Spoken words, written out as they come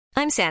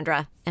I'm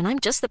Sandra, and I'm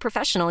just the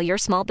professional your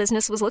small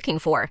business was looking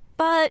for.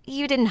 But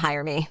you didn't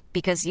hire me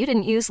because you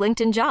didn't use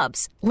LinkedIn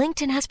Jobs.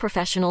 LinkedIn has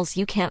professionals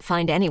you can't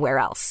find anywhere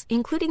else,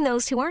 including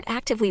those who aren't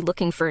actively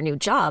looking for a new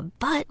job,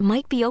 but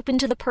might be open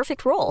to the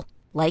perfect role,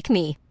 like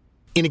me.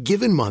 In a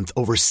given month,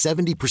 over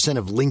 70%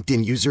 of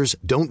LinkedIn users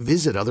don't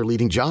visit other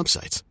leading job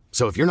sites.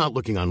 So if you're not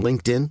looking on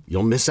LinkedIn,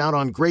 you'll miss out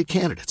on great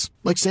candidates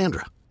like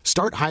Sandra.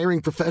 Start hiring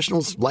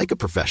professionals like a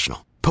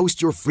professional.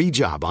 Post your free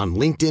job on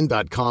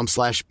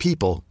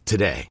linkedin.com/people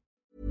today.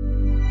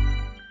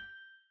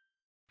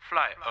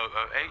 Flight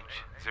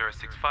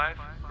 008-065,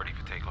 ready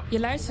for takeoff. Je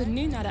luistert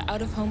nu naar de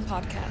Out of Home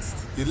podcast.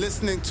 You're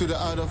listening to the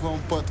Out of Home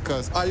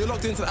podcast. You're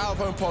locked into the Out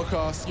of Home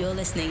podcast. You're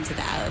listening to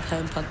the Out of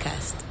Home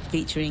podcast,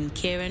 featuring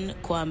Kieran,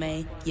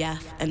 Kwame,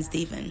 Yaf, and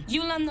Stephen.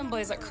 You London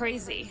boys are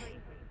crazy.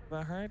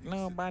 I heard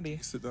nobody.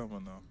 Sit down,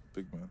 man, now,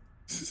 big man.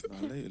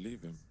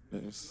 Leave him.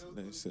 Let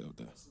him sit up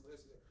there.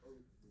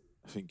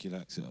 I think he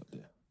likes it up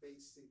there.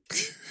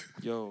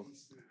 Yo,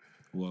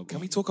 Well, can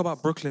we talk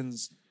about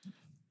Brooklyn's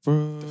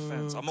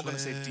defense? I'm not going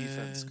to say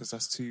defense because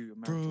that's too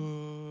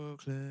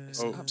American.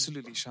 It's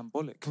absolutely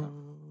shambolic, man.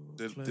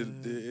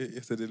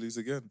 Yesterday they lose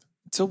again.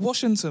 To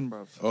Washington,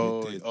 bruv.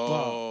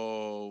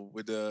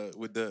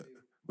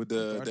 With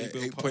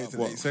the 8 points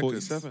in 8 seconds.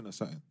 47 or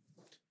something.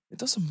 It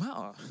doesn't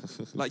matter.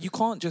 Like, you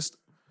can't just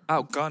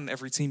outgun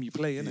every team you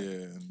play, innit?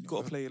 Yeah, you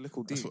got to play a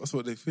little deep. That's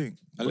what they think.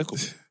 A little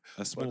bit.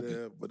 A small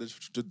but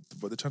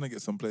they're trying to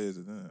get some players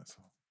in there. So.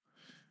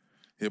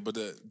 Yeah, but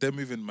they're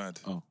moving mad.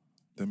 Oh.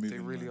 They're moving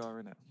They really mad.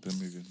 are, innit? They're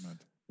moving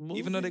mad.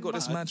 Even though they got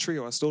this mad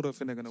trio, I still don't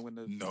think they're going to win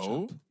the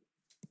No. champ.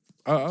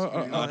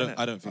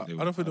 I don't think they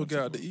will. don't think they'll get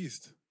out of the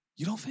East.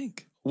 You don't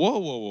think?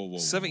 Whoa.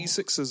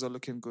 76ers are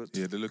looking good.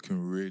 Yeah, they're looking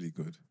really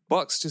good.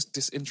 Bucks just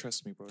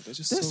disinterest me, bro. They're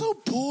so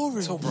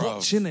boring, to bro.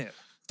 watch, innit?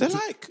 They're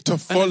like to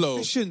follow. an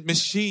efficient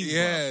machine.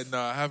 Yeah, bruv. no,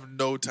 I have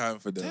no time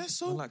for them. They're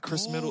so Like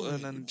Chris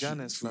Middleton and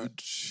Giannis. Like,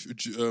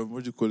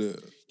 What do you call it?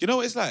 You know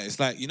what it's like? It's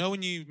like, you know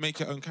when you make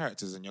your own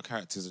characters and your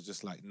characters are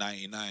just like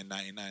 99.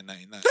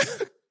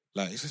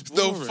 Like, it's just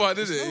No boring. fun,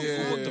 is it?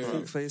 the Yeah.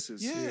 full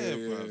faces. Yeah,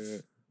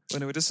 bruv.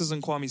 Anyway, this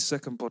isn't Kwame's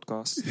second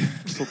podcast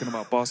talking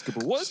about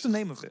basketball. What is the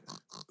name of it?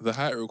 The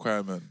height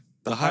requirement.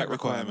 The height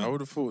requirement. I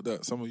would have thought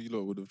that some of you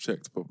lot would have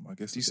checked, but I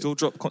guess Do you still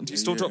drop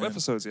Yeah.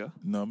 episodes? Yeah.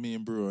 No, me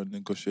and Brew are in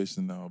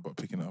negotiations now about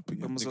picking it up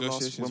again. When was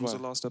Negotiations, the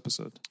why? last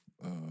episode?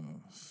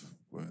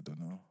 Well, I don't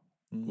know.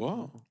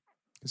 Wow.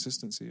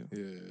 Consistency. Yeah.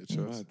 Yeah,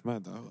 trust.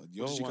 Mad.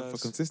 You're What did you one for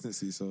guys-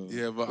 consistency, so...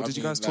 Yeah, but What did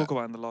you guys talk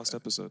about in the last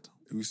episode?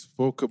 We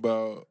spoke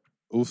about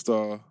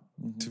All-Star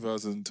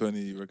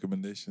 2020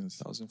 recommendations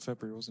That was in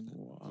February, wasn't it?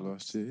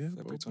 last year. Yeah,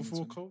 February but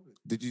before 2020.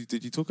 COVID.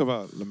 Did you talk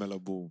about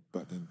LaMelo Ball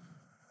back then?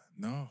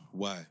 No,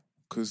 Why?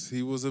 because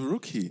he was a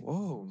rookie.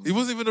 Whoa. He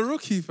wasn't even a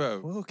rookie,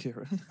 fam. Whoa,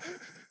 Kieran.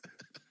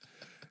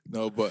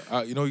 No, but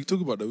you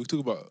talk about that. We talk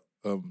about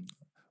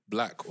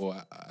Black,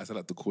 or as I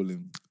like to call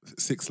him,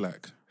 Six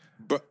Lack.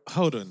 But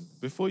hold on,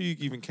 before you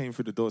even came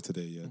through the door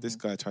today, this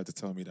guy tried to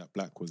tell me that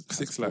Black was...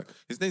 Six Lack.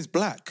 His name's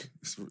Black.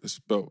 It's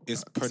spelled.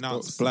 It's spelled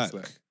pronounced Six Black.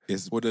 Lack.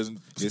 It's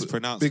It's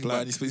pronounced big Black.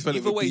 man. You spell it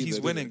Either with way, B he's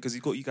there, winning didn't because he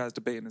got you guys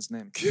debating his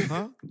name.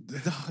 Huh?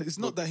 It's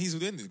not that he's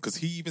winning, because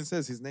he even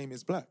says his name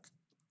is Black.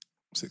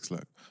 it? Six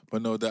Lack.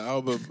 But no, the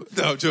album.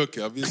 No, I'm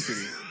joking. Obviously.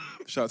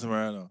 Shout out to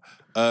Mariana.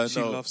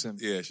 She loves him.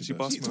 Yeah, She she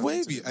busts does. She's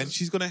wavy, and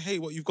she's going to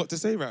hate what you've got to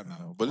say right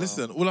now. But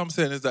listen, all I'm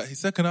saying is that his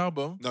second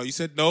album. No, you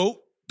said no,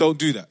 don't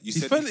do that. You He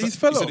said fell- he's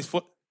fell you said off. his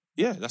foot.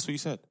 Yeah, that's what you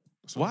said.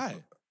 Why?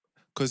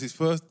 Because his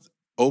first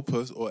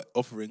opus or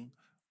offering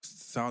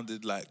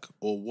sounded like,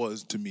 or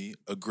was to me,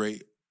 a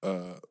great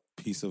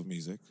Piece of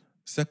music.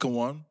 second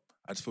one.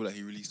 I just feel like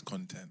he released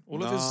content.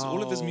 All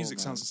of his music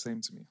man. sounds the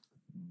same to me.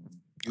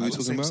 Who are you The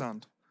talking same about?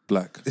 sound.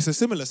 Black. It's a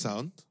similar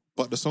sound,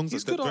 but the songs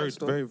He's are good very, artist,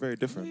 though. very, very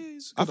different. Yeah,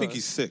 he's I good think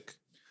artist. he's sick.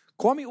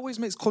 Kwame always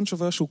makes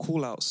controversial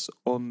call-outs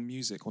on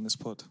music on this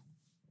pod.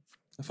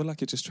 I feel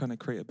like you're just trying to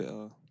create a bit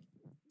of...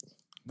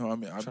 No, I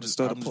mean, I'm Trying to just,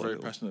 stir the I'm just pot a very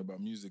little. passionate about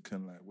music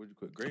and like, what do you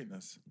call it,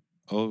 greatness.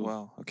 Oh,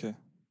 Wow, okay.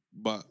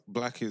 but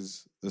Black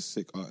is a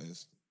sick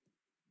artist.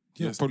 Yes.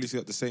 You'll probably see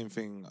the same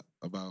thing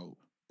about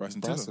Bryson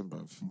Bryson,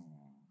 Tiller. bruv.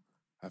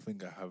 I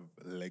think I have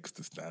legs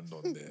to stand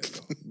on there.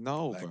 though.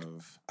 No, Like,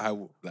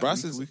 bruv.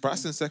 Like,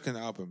 Bryson's second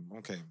album.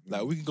 Okay.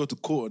 Like, we can go to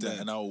court on that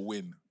Dead. and I will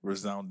win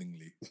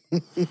resoundingly.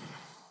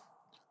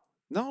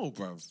 No,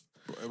 bruv.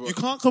 You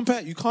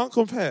can't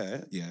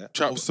compare. Yeah.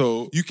 Trap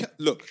Soul. You can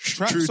look.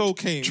 Trap True- Soul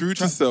came. true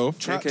to self.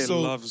 Trap JK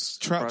Soul loves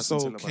Trap Bryson Soul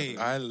Tiller, by the came.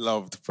 way. I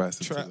loved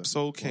Bryson Tiller. Trap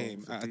Soul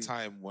came for at a deep.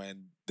 time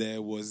when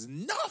there was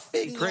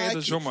nothing. He created like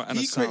a genre it. and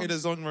a he created sound. a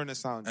genre and a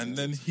sound. And yeah.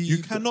 then he- You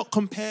cannot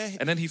compare.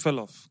 And then he fell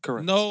off.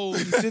 Correct. No,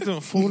 he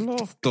didn't fall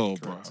off though,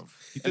 bruv.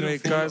 He didn't Anyway,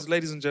 fall guys, off.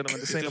 ladies and gentlemen,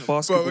 this ain't a But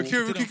basketball. we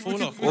can didn't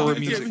fall off. Or a we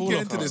music can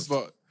get into podcast. this,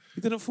 but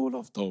He didn't fall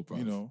off though, bruv.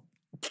 you know,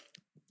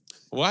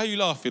 Why are you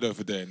laughing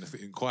over there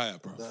in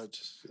quiet, bruv? No,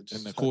 just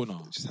In the corner.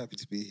 Just happy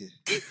to be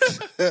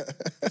here.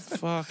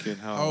 Fucking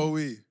hell. how are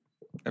we?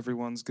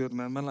 Everyone's good,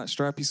 man. Man like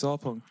Stripey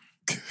Sarpong.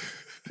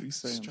 What are you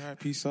saying?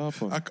 Stripey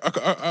Sarpon.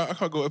 I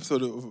can't go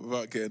episode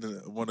without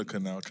getting a moniker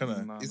now, can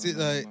I? No, Is no, it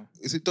no, like, no.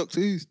 is it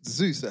Dr.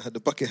 Zeus that had the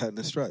bucket hat and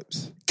the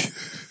stripes?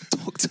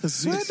 Dr.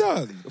 Swear Zeus?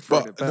 down.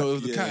 But no, it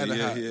was the Yeah, cat in the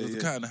yeah, hat. yeah, It was the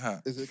yeah. cat in the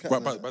hat. Is it a cat By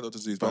in the hat? Dr.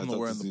 Zeus, but I'm not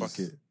wearing the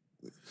bucket.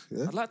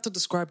 Yeah? I'd like to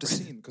describe the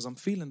scene because I'm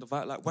feeling the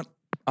vibe. Like when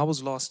I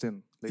was last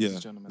in, ladies Yeah.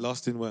 and gentlemen,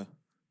 Last in where?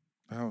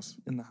 The house.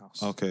 in the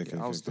house. Okay,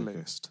 Yeah, I was the okay.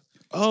 latest.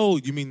 Oh,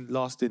 you mean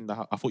last in the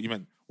house? I thought you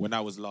meant when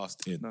I was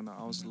last in. No,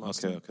 I was the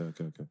last Okay, in.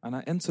 okay. And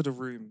I entered a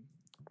room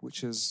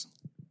which is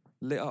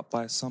lit up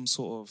by some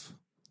sort of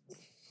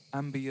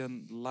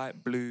ambient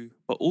light blue,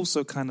 but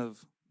also kind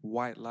of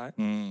white light.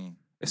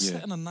 It's Yeah.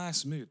 set in a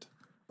nice mood.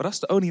 But that's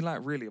the only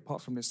light really,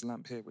 apart from this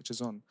lamp here, which is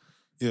on.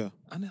 Yeah.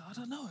 And I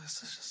don't know, it's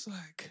just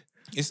like...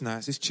 It's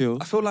nice, it's chill.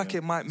 I feel like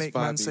it might It's make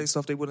man vibey. say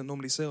stuff they wouldn't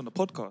normally say on the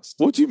podcast.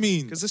 What do you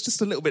mean? Because it's just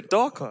a little bit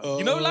darker.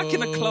 You know, like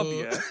in a club,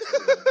 yeah?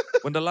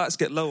 When the lights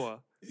get lower,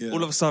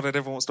 all of a sudden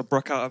everyone wants to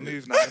break out a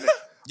move now, innit?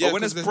 Yeah, but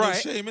when 'cause it's there's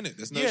bright... no shame in it.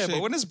 There's no yeah, shame.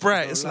 but when it's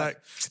bright, it's like...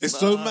 It's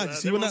so nah, mad. You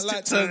see when that everyone's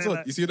light tiptoeing turns on?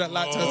 like- You see when that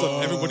light turns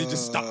on? Everybody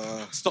just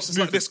stops It's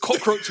like there's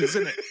cockroaches,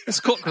 isn't it? It's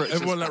cockroaches.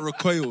 Everyone like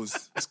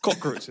recoils. It's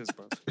cockroaches,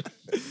 bro.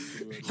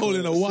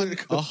 holding a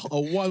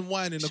one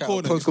wine in the Shout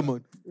corner. out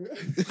Pokemon.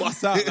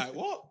 Bust out like,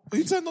 what?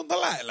 You turned on the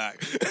light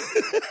like.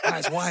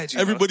 Eyes wide, you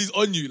know? Everybody's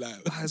on you like.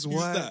 Eyes who's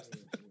wide. that?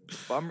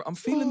 But I'm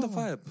feeling the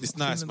vibe. It's I'm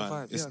nice, feeling the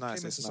man. vibe. It's Yeah, nice,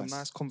 Came it's into some nice.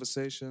 nice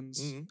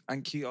conversations. Mhm.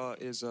 And Kia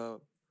is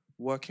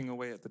working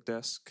away at the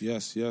desk.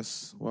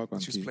 Yes. Welcome.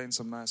 She was playing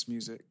some nice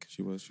music.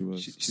 She was.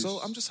 So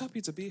I'm just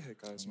happy to be here,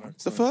 guys, man.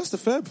 It's the 1st of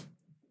Feb.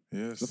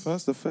 Yes. The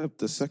 1st of Feb.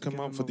 The second Beginning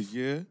month of the of-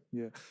 year.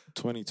 Yeah.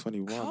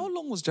 2021. How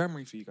long was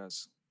January for you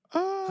guys?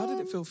 How did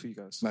it feel for you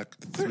guys? Like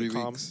 3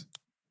 calm. weeks.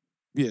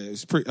 Yeah,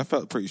 it's pretty. I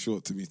felt pretty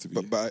short to me, to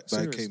be. But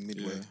I Serious? came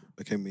midway. Yeah.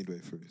 I came midway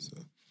through, so...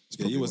 it's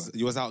yeah, probably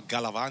you was out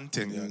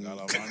gallivanting.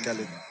 why.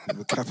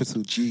 With a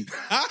capital G.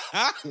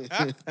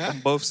 On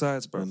both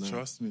sides, bro.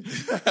 Trust me.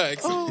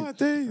 Oh, Thank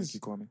days. you,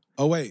 Kwame.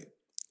 Oh wait.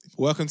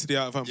 Welcome to the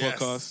Out of Home Yes.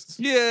 podcast.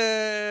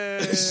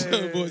 Yeah.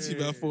 Show brought to you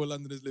by 4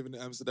 Londoners living in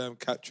Amsterdam,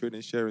 capturing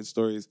and sharing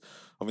stories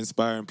of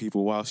inspiring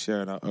people while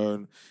sharing our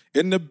own.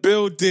 In the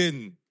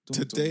building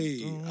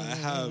today, I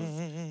have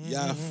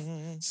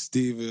Yaf,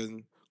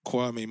 Stephen,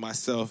 Kwame,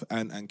 myself,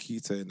 and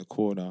Ankita in the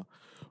corner.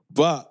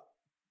 But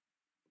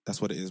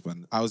that's what it is,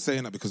 man. I was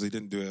saying that because they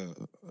didn't do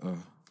a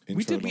intro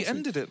We did. We last week.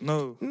 ended it.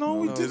 No, No,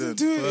 we didn't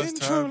do an First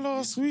intro time.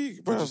 last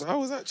week, bro. I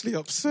was actually We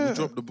upset.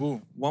 dropped the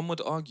ball. One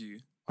would argue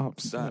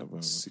Upset, that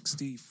bro.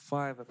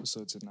 65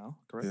 episodes in now,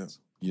 correct?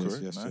 Yeah. Yes,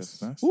 Correct. yes, Nice,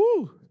 yes. nice.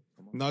 Woo!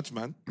 Nudge,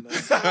 man.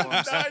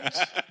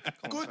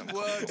 Good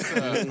word,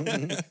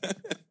 sir.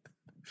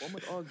 One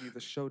would argue the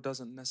show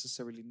doesn't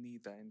necessarily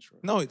need that intro.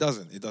 No, it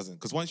doesn't. It doesn't.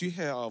 Because once you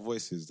hear our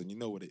voices, then you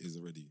know what it is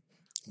already.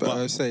 But I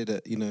would say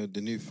that,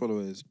 the new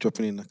followers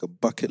dropping in like a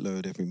bucket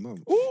load every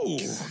month. Ooh!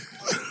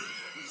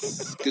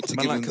 It's good to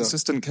Man, give like them the...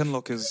 consistent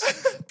Kenlock is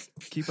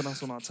keeping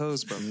us on our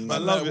toes, bro. Man, I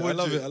love it, what'd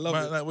I love you- it, I love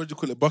man, it. Like, what'd you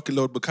call it? Bucket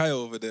load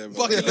Bakayo over there. Man.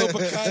 Bucket load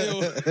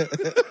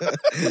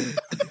Bakayo.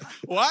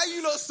 Why are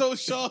you not so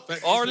sharp?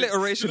 At Our this?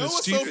 alliteration You know is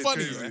what's stupid, so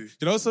funny? too, right? right?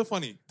 You know what's so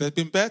funny? There's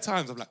been bare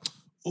times I'm like,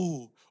 a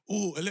little.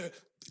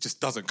 It just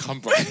doesn't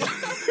come, bro.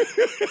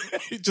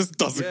 It just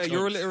doesn't Yeah, come.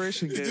 your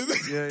alliteration game.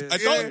 Yeah. I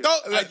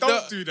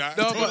don't do that.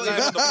 No, I but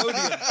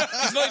don't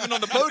He's not even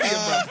on the podium.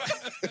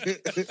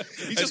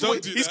 He's not even on the podium, bro.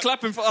 don't do He's that.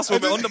 clapping for us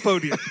when we're on the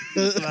podium.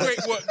 Wait,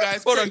 what,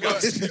 guys? Hold on, Wait,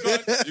 what?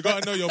 guys. You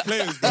gotta know your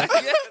players, bro.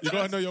 You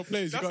gotta know your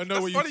players. You gotta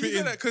know where you fit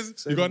in.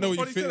 You gotta know where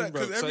you fit in,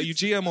 bro. So are you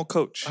GM or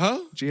coach? Huh?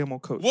 GM or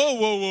coach?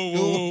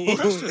 Whoa.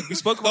 We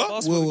spoke about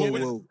basketball.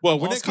 Whoa. Well,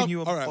 when it asking comes,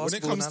 you a all right, when it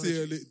basketball comes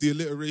to the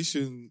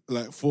alliteration,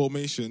 like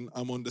formation,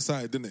 I'm on the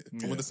side, innit?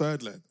 I'm on the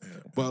sideline.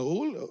 But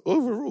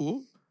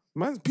overall,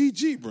 man's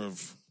PG,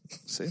 bruv.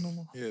 Say no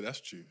more. Yeah,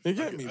 that's true. You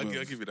get me, I'll bro.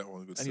 give you that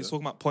one. Good And you're sir.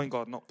 talking about point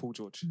guard, not Paul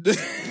George.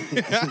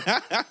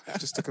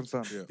 Just to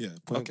confirm. Yeah,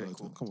 Okay,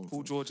 cool. Come on.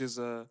 Paul George is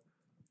a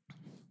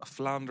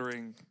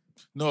floundering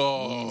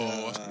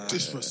No,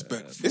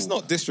 disrespectful. It's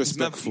not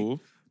disrespectful.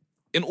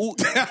 in all.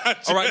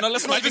 All right, now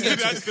let's not even get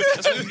into it.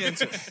 Let's not even get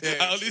into it.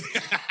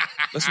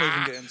 Let's not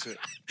even get into it.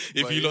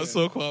 If you lot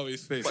saw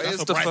Kwame's face, But that's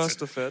it's for the Bryson.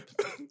 first of Feb.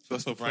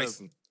 That's for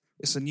Bryson.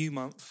 It's a new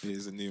month. It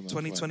is a new month.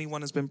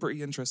 2021 has been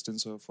pretty interesting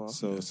so far.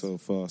 So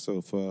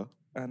far.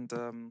 And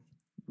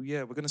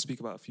yeah, we're going to speak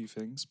about a few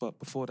things. But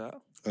before that,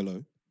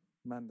 Hello.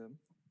 Mandem,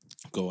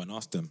 Go and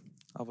ask them.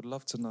 I would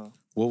love to know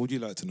What would you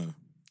like to know?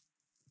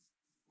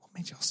 what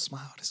made y'all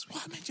smile this week.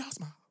 What made y'all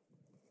smile?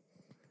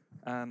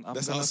 And I'm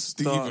Let's gonna ask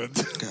start.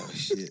 Steven. Oh,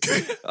 shit.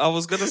 I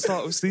was going to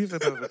start with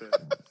Stephen over there,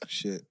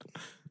 Shit.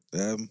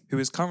 who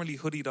is currently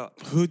hoodied up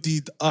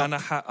Hoodied up. and a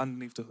hat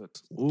underneath the hood.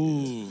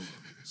 Ooh.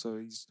 So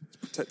he's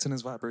protecting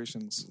his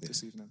vibrations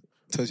this evening.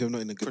 Tells you I'm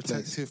not in a good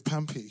place. Protective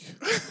Pampy.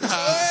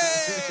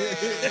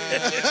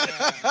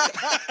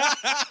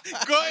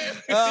 Got him.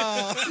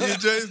 You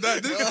enjoyed that,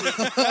 didn't you?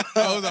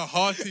 That was a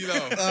hearty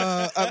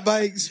laugh. At my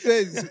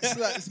expense.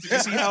 Did you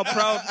see how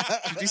proud?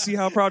 Did you see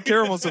how proud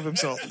Kieran was of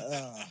himself?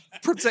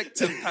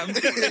 protecting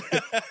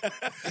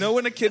Pampi. You know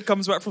when a kid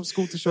comes back from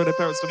school to show their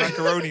parents the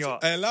macaroni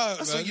art? I allow it,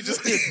 That's man. what you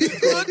just did.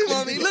 Look,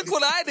 mommy, look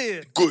what I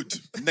did. Good.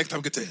 Next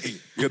time get to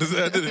 8. You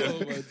understand?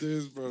 Oh my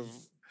days, bro.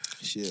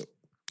 Shit.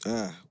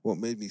 What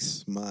made me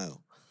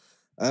smile?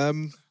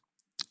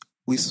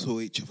 We saw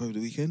each other over the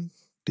weekend,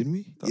 didn't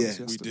we? We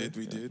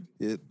did.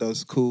 Yeah, that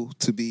was cool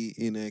to be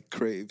in a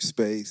creative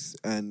space.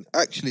 And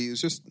actually, it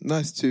was just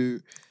nice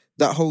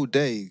that whole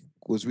day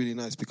was really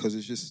nice because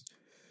it's just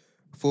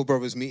 4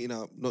 brothers meeting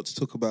up, not to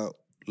talk about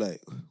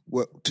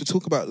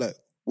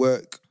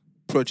work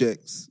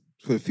projects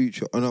for the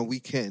future on our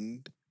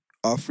weekend,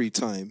 our free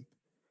time,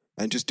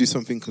 and just do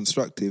something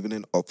constructive. And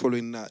then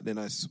following that, then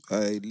I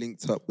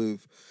linked up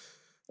with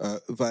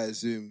via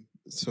Zoom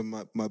some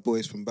of my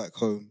boys from back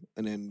home,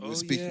 and then we're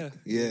speaking.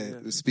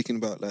 We're speaking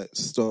about like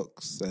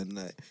stocks and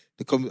like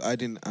I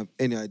didn't have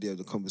any idea of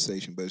the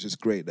conversation, but it's just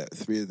great that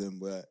 3 of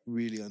them were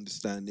really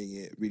understanding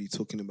it, really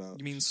talking about.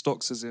 You mean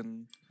stocks as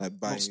in like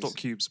buying, not stock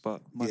cubes,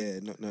 but money. Yeah,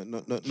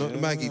 not the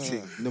Maggie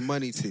thing, the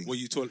money thing. Were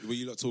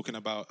you lot talking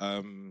about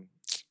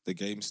the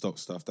GameStop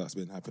stuff that's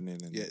been happening?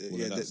 And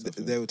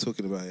they were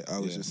talking about it. I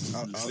was just,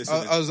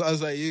 listening. I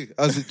was like you.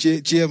 I was the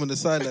GM on the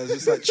sideline. I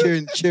was just like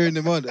cheering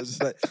them on. I was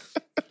just like,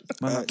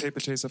 man, paper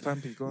chaser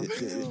Pampi, go on.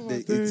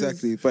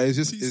 Exactly. But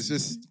it's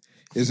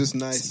just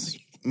nice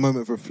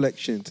moment of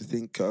reflection to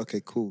think, okay,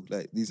 cool.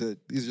 Like these are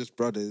just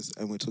brothers,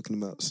 and we're talking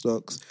about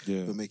stocks.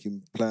 Yeah. We're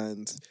making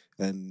plans,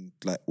 and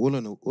like all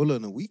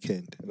on a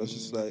weekend. And I was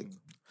just like,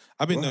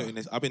 I've been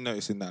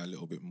noticing that a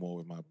little bit more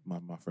with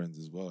my friends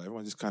as well.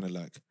 Everyone's just kind of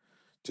like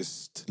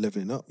just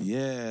leveling up.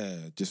 Yeah,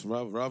 just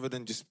rather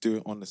than just do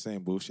it on the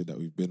same bullshit that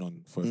we've been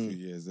on for a few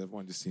years.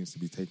 Everyone just seems to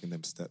be taking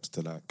them steps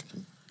to like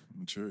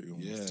maturity.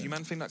 Almost. Yeah. Do you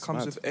man think that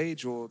comes with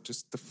age or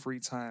just the free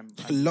time?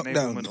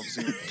 Lockdown. Of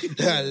Zoom?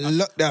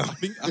 Lockdown.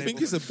 I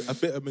think it's a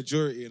bit of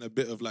maturity and a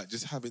bit of like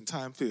just having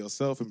time for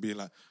yourself and being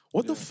like,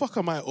 what the fuck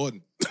am I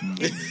on?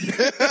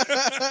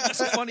 That's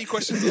a funny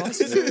question to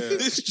ask.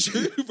 It's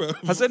true, bro.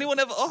 Has anyone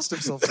ever asked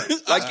themselves that?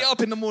 Like, get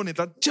up in the morning,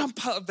 like,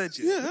 jump out of bed,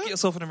 look at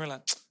yourself in the mirror,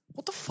 like,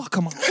 what the fuck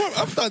am I on?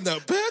 I've done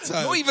that bare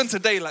time. Not even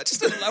today, like,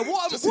 just like,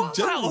 what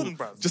am I on,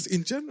 bro? Just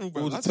in general,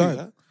 bro. All the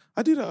time.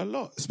 I do that a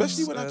lot,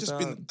 especially when I've just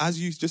been, as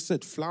you just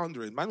said,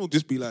 floundering. Man will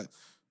just be like,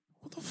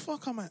 what the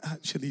fuck am I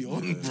actually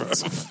on, bro?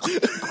 That's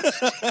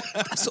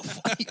a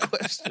funny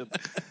question.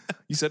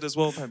 You said as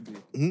well, Pampi.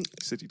 Mm-hmm. You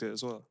said you did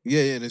as well.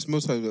 Yeah, and it's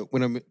most times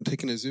when I'm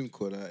taking a Zoom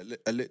call,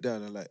 I look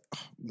down and like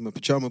my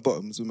pajama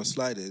bottoms with my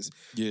sliders.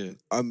 Yeah.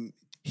 I'm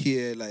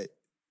here like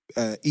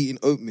eating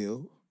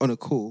oatmeal on a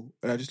call,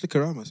 and I just look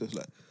around myself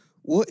like,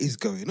 what is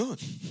going on?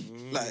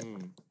 Like,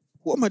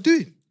 what am I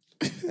doing?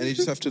 And you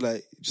just have to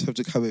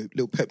have a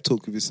little pep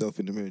talk with yourself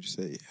in the mirror. Just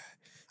say, yeah,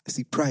 I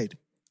see pride.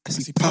 I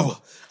see power.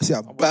 I see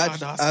a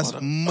bad-ass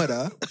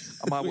mother.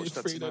 I might watch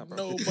that tonight,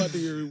 bro.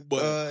 Nobody,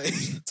 but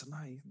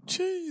Tonight.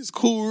 Jeez,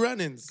 Cool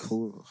Runnings.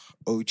 Cool.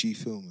 OG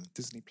film, man.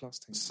 Disney Plus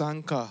thing.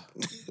 Sanka.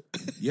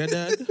 Yeah,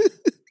 Dad?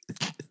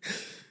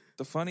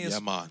 The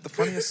funniest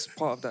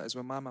part of that is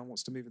when my man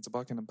wants to move into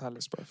Buckingham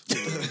Palace, bro.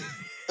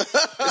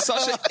 It's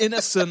such an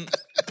innocent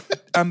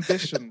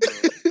ambition, bro.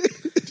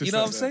 You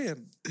know what I'm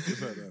saying?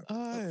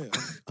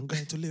 I'm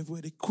going to live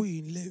where the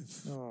Queen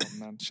lives. Oh,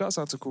 man. Shouts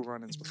out to Cool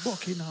Runnings, bro.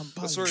 Buckingham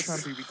Palace. Sorry,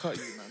 Pampi, we cut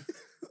you,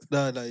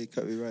 man. No, you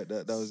cut me right.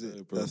 That was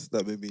it.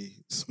 That made me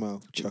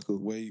smile, chuckle.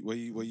 Where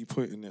you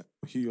putting it?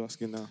 Who you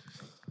asking now?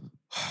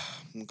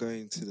 I'm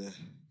going to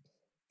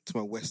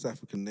my West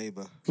African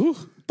neighbour, Ooh.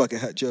 Bucket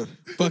Hat Joe.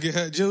 Bucket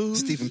Hat Joe.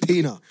 Stephen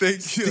Pina.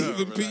 Thank you.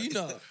 Stephen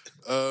Pina.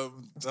 No,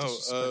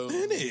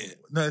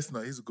 it's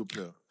not. He's a good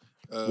player.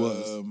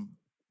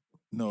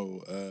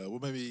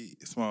 What made me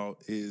smile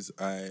is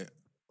I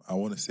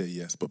want to say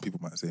yes, but people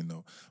might say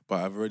no.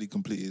 But I've already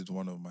completed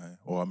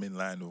I'm in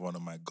line with one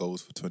of my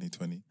goals for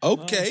 2020.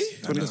 Okay.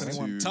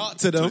 2021. Talk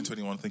to them.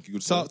 2021, thank you.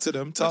 Good Talk to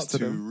them.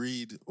 to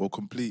read or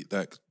complete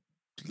like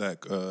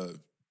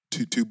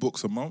two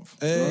books a month.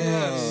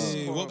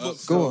 Hey, what book?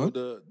 Go on.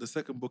 The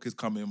second book is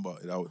coming,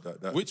 but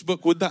that Which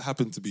book would that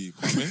happen to be,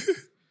 Kwame?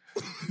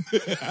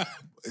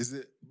 Is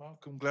it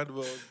Malcolm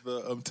Gladwell's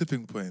The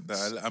Tipping Point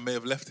that I may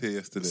have left here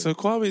yesterday? So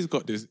Kwame's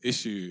got this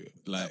issue,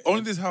 like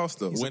only this house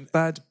though. When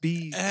bad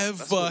bees.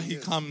 Whenever he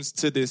comes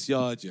to this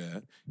yard,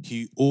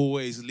 he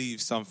always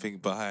leaves something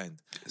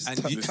behind.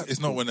 It's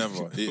not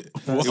whenever.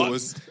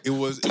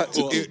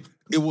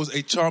 It was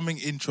a charming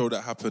intro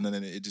that happened, and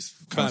then it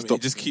just kind of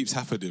stopped. It just keeps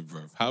happening,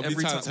 bro. How many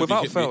Every times time. have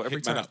Without you hit fail, me- every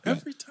hit man time. up, yeah?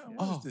 Every time.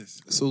 What is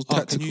this? It's all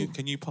tactical.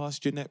 Can you pass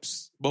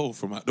Jeanette's bowl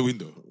from out the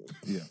window?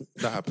 Yeah,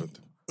 that happened.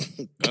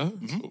 Huh?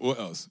 What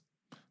else?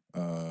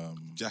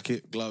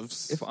 Jacket,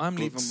 gloves. If I'm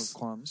leaving books.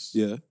 with Quams,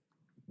 Yeah.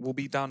 we'll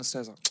be down the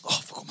stairs like, oh,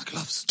 I forgot my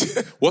gloves.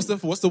 What's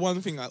the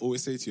one thing I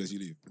always say to you as you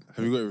leave?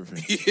 Have you got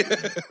everything?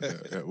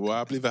 Yeah. Well,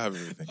 I believe I have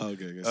everything.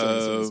 Okay.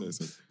 Sorry.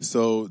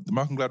 So the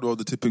Malcolm Gladwell,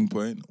 The Tipping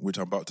Point, which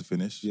I'm about to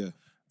finish. Yeah.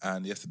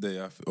 And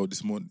yesterday I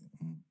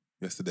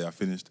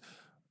finished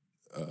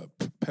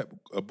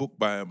a book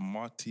by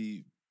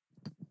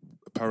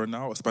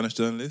Paranao, a Spanish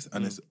journalist,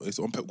 and it's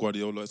on Pep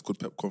Guardiola. It's called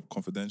Pep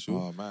Confidential.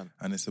 Oh, man.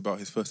 And it's about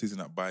his first season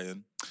at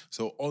Bayern.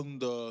 So on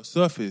the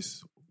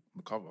surface,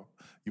 the cover,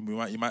 you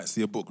might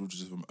see a book which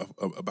is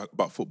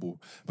about football,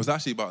 but it's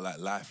actually about like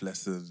life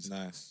lessons,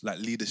 like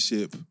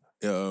leadership.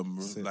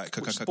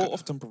 Which sport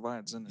often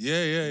provides, isn't it?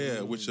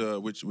 Yeah. Which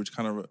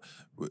kind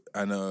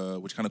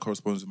of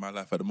corresponds with my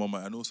life at the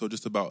moment, and also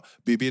just about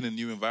being in a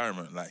new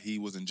environment. Like he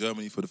was in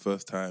Germany for the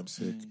first time.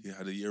 He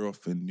had a year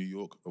off in New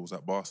York. I was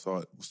at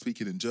Barca,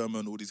 speaking in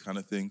German, all these kind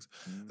of things.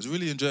 It's a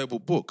really enjoyable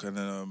book,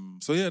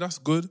 and so yeah, that's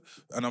good.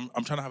 And I'm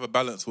trying to have a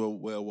balance where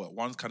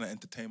one's kind of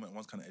entertainment,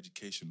 one's kind of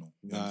educational.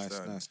 Nice.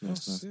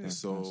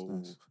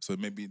 So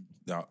maybe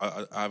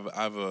I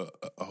have a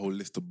whole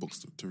list of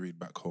books to read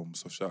back home.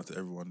 So shout out to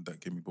everyone that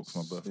gave me books for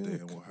my birthday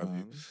and what have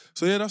you.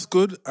 So yeah, that's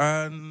good.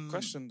 And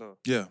question though,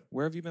 yeah,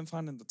 where have you been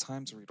finding the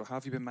time to read, or how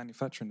have you been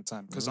manufacturing the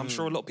time? Because I'm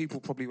sure a lot of people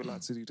probably would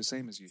like to do the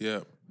same as you. Yeah,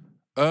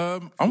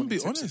 I'm gonna be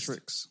honest.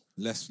 Tricks.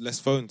 Less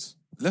phones.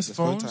 Less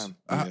phones. Phone time.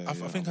 I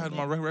think I had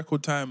my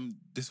record time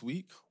this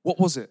week. What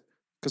was it?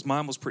 Because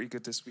mine was pretty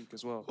good this week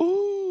as well.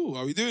 Ooh,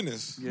 are we doing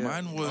this? Yeah.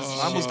 Mine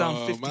was down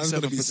 57%. Mine's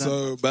gonna be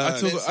so bad. How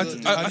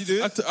do you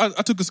do it?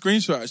 I took a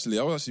screenshot actually.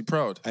 I was actually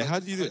proud. Hey, how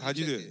do you do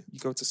it? You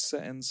go to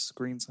settings,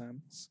 screen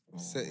time.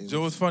 Settings. Do you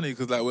know what's funny?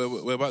 Because like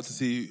we're about to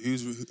see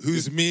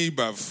who's me,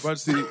 bruv. about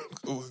to see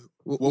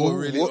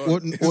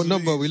What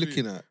number are we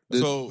looking at?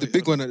 The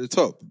big one at the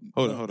top.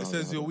 Hold on. It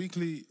says your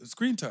weekly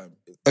screen time.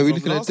 Are we From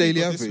looking at last week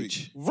daily or this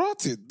average? week?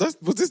 Rotted.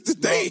 Was this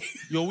today?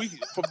 Your week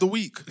from the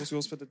week. What's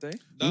yours for the day?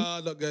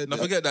 Nah, not good. No,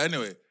 forget that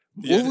anyway.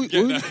 What are we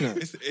looking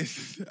at?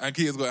 And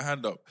Kia's got a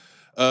hand up.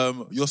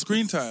 Your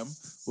screen time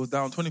was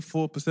down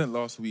 24%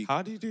 last week.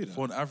 How do you do that?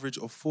 For an average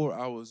of 4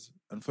 hours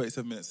and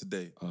 37 minutes a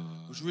day,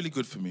 which is really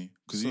good for me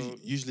because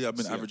usually I've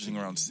been averaging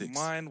around 6.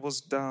 Mine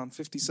was down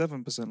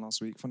 57%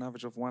 last week for an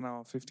average of 1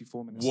 hour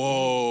 54 minutes.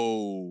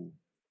 Whoa!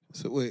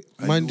 So wait,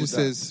 And mine you just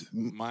were says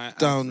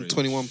down average.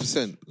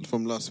 21%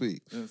 from last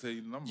week. Didn't say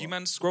the number. You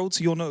man scroll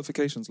to your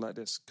notifications like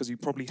this because you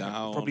probably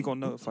Down. got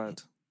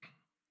notified.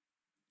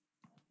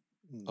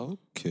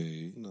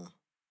 Okay. No.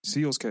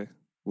 See yours, K?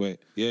 Wait.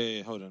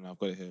 Yeah. Hold on. I've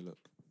got it here. Look.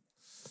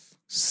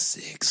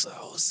 6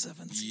 hours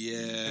 17. Yeah.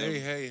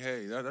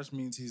 Hey. That just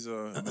means he's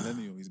a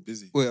millennial. He's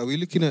busy. Wait, are we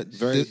looking at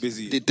Very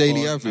busy the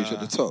daily on, average at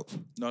the top?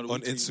 No,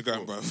 On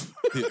Instagram, bruv.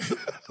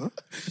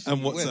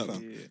 And WhatsApp.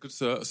 Where, Yeah. Good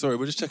sir. Sorry,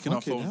 we're just checking our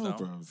Fucking phones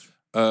hell,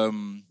 now.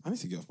 bruv. I need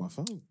to get off my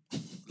phone.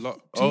 Oh,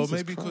 Christ.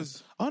 maybe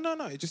because Oh, no.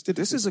 It just did.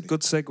 This is a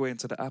good segue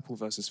into the Apple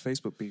versus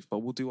Facebook beef, but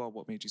we'll do our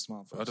What Made You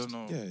Smile first. I don't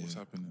know Yeah, what's yeah.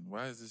 happening.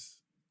 Why is this?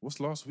 What's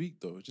last week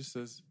though? It just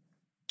says.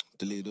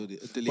 Delete.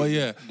 But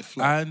yeah, the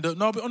flag. and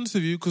no, I'll be honest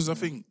with you because I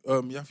think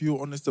if you're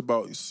honest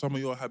about some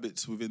of your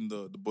habits within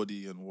the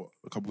body and what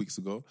a couple weeks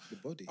ago, The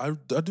body. I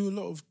do a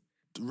lot of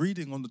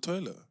reading on the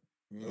toilet.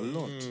 A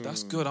lot.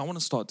 That's good. I want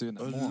to start doing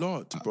that A more.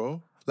 lot,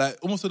 bro. Like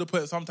almost to the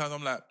point sometimes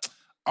I'm like,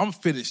 I'm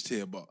finished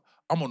here, but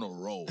I'm on a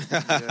roll.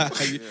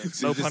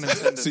 No pun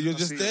intended. So you're I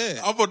just see. there.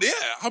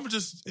 I'm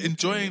just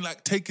enjoying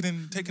like taking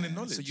in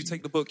knowledge. So you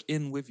take the book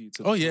in with you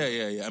to the Oh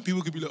yeah. And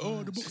people could be like,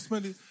 "Oh, the book's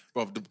smelly."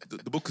 Bro,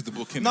 the book is the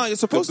book. Innit? No, you're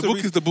supposed the to book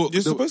read. is the book.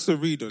 You're The- supposed to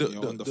read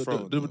on the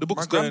phone. The My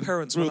book's going.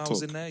 grandparents, when real I was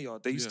talk. in their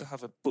yard, they used to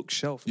have a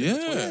bookshelf.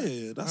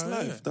 Yeah, that's Oh,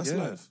 life. yeah. That's Yeah.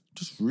 life.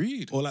 Just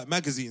read. Or like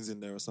magazines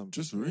in there or something.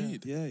 Just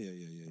read. Yeah.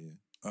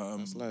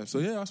 That's life. So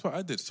yeah, that's what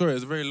I did. Sorry,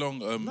 it's a very long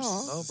bro.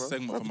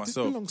 segment for This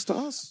myself, belongs to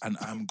us. and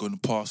I'm gonna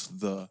pass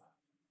the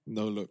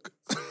No look.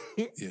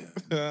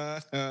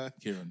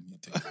 Kieran. You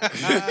take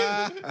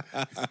it.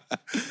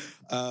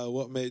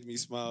 What made me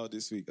smile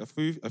this week? A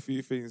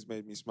few things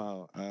made me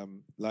smile.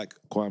 Like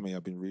Kwame,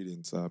 I've been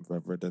reading. So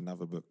I've read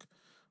another book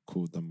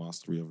called The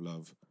Mastery of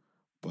Love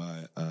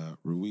by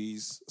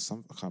Ruiz. I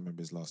can't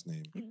remember his last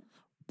name,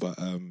 but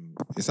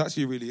it's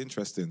actually really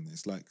interesting.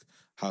 It's like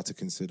how to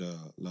consider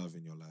love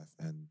in your life,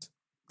 and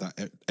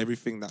that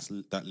everything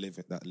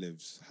that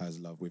lives has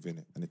love within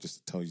it, and it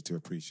just tells you to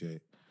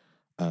appreciate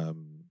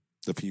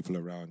the people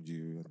around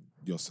you and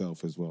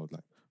yourself as well.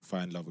 Like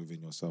find love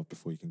within yourself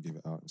before you can give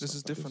it out. This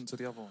is different to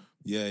the other one.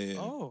 Yeah.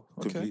 Oh,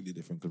 okay. Completely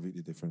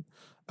different.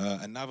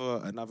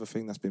 Another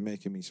thing that's been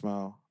making me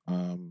smile.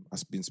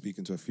 I've been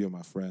speaking to a few of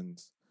my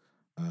friends.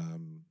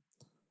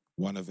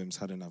 One of them's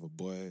had another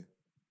boy.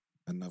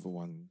 Another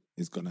one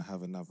is gonna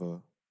have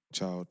another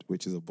child,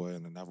 which is a boy,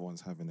 and another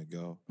one's having a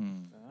girl.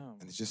 Damn.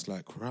 And it's just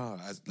like, rah,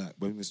 as like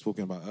when we were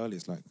talking about earlier,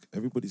 it's like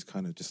everybody's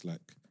kind of just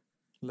like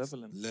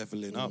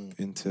leveling up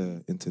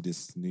into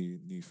this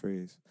new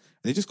phrase.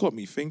 And it just got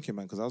me thinking,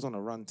 man, because I was on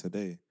a run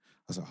today.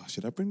 I was like,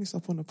 should I bring this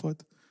up on the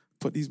pod?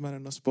 Put these men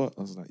on the spot?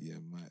 I was like, yeah,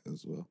 might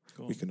as well.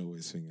 We can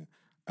always sing it.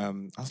 I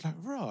was like,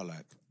 rah,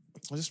 like,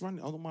 I was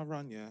on my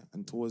run, yeah,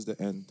 and towards the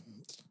end,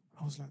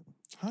 I was like,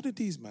 how did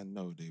these men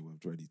know they were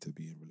ready to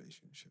be in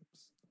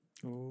relationships?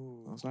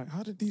 Ooh. I was like,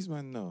 how did these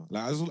men know?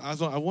 Like,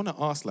 I want to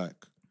ask, like,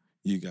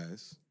 you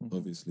guys,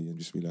 obviously, and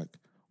just be like,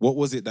 what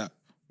was it that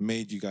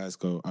made you guys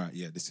go, all right,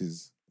 yeah, this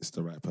is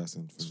the right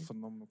person for It's me? a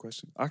phenomenal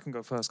question. I can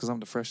go first because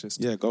I'm the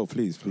freshest. Yeah, go,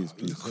 please.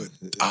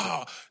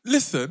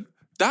 Listen,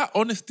 that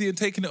honesty and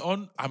taking it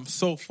on, I'm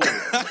so for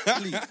it.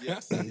 Please,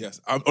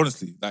 yes. I'm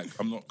honestly, like,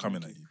 I'm not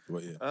coming at you,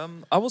 but yeah.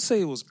 I will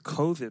say it was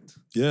COVID.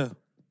 Yeah.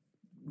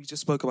 We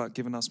just spoke about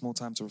giving us more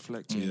time to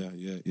reflect.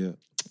 Yeah.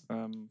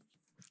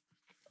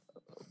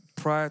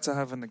 Prior to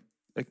having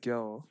a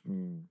girl,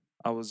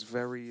 I was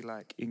very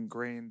like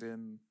ingrained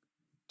in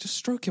just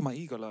stroking my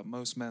ego, like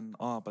most men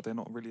are, but they're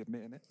not really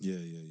admitting it.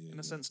 Yeah. In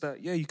the sense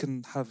that, you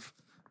can have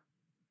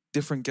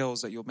different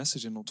girls that you're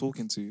messaging or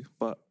talking to,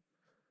 but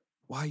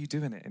why are you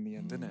doing it in the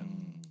end, innit?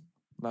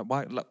 Like,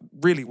 why? Like,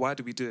 really, why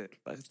do we do it?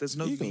 Like, there's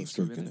no Ego need to,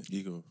 stroking innit?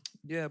 Ego.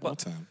 Yeah, All but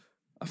time.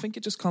 I think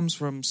it just comes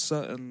from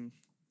certain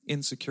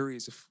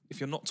insecurities. If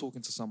you're not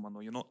talking to someone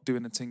or you're not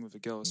doing a thing with a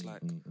girl, it's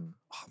like,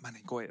 oh man,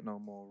 ain't got it no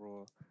more,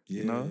 or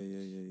you know.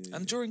 Yeah.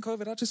 And during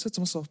COVID, I just said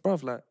to myself,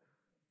 bruv, like,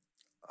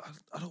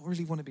 I don't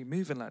really want to be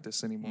moving like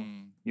this anymore.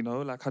 You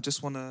know, like, I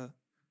just want to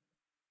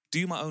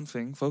do my own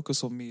thing,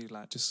 focus on me,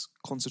 like, just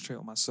concentrate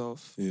on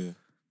myself. Yeah.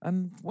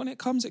 And when it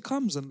comes, it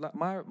comes. And like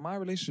my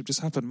relationship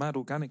just happened mad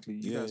organically.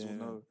 You guys will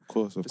know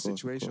the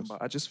situation.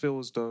 But I just feel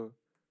as though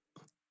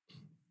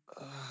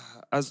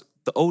as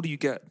the older you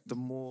get, the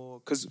more...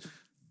 Because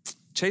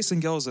chasing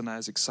girls and that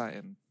is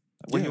exciting.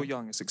 When you're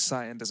young, it's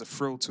exciting. There's a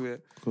thrill to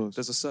it. Of course.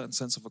 There's a certain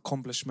sense of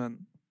accomplishment.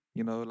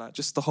 You know, like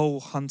just the whole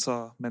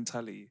hunter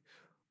mentality.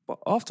 But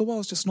after a while,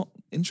 it's just not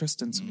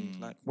interesting to me.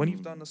 Like when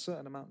you've done a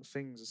certain amount of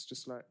things, it's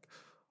just like,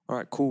 all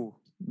right,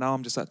 cool. Now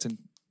I'm just acting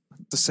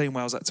the same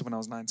way I was acting when I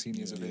was 19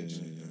 years of age.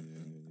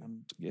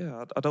 And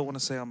I don't want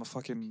to say I'm a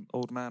fucking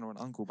old man or an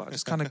uncle, but I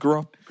just kind of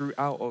grew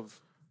out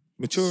of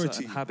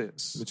maturity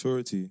habits.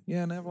 Maturity.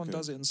 Yeah, and everyone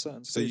does it in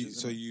certain stages.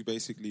 So you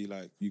basically,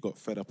 like, you got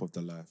fed up of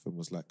the life and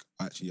was like,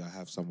 actually, I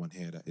have someone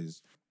here that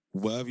is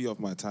worthy of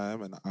my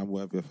time and I'm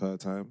worthy of her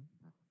time,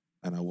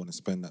 and I want to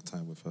spend that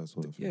time with her,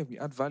 sort of. Yeah, we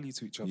add value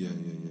to each other. Yeah.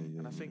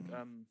 And I think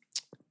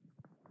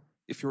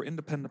if you're an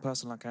independent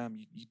person like I am,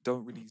 you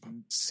don't really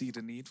see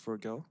the need for a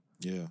girl.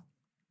 Yeah.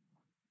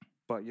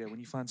 But yeah, when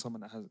you find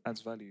someone that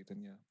adds value,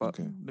 then yeah. But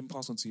let me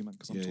pass on to you, man,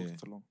 because I'm talking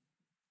for long.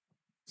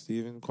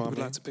 Stephen, Kwame? Would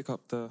like to pick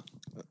up the...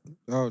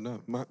 Oh,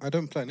 no. I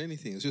don't plan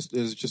anything. It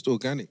was just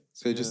organic.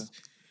 So it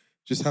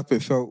just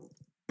happened.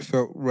 It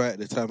felt right at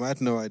the time. I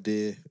had no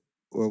idea.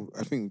 Well,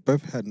 I think we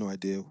both had no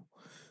idea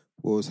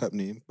what was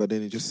happening. But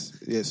then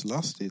it's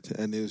lasted.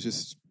 And it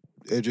just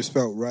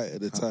felt right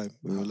at the time.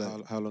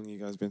 How long you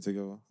guys been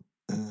together?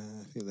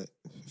 I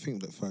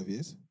think like 5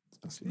 years.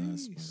 That's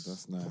nice, man.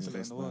 That's nice.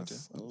 That's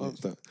nice. I love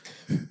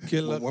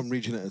that. One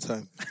region at a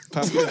time.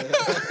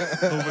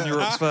 Northern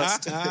Europe's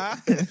first.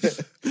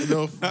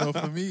 No,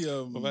 for me...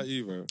 what about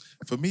you, bro?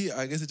 For me,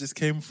 I guess it just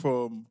came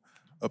from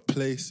a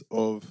place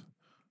of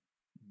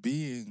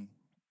being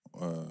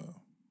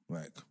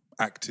like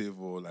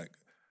active or like,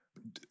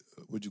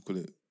 what do you call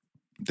it?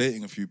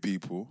 Dating a few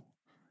people,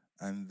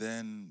 and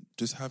then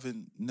just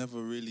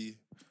never really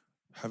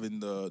having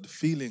the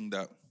feeling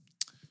that,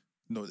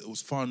 you know, it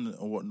was fun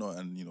and whatnot,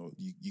 and you know,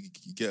 you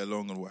get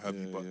along and what have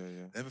you. But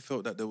I never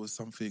felt that there was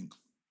something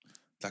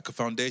like a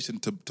foundation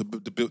to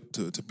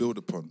build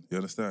upon. You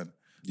understand?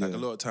 Like a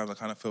lot of times, I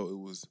kind of felt it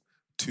was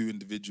two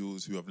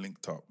individuals who have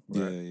linked up.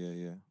 Right?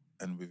 Yeah.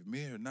 And with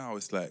me now,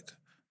 it's like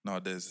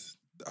it's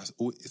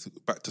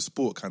back to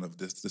sport kind of.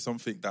 There's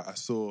something that I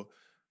saw.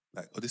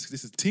 Like, oh, this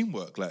is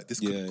teamwork. Like, this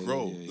could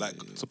grow. Like,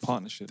 it's a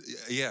partnership.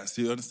 Yeah,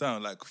 so you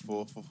understand. Like,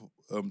 for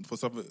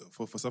something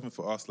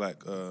for us,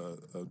 like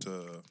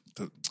to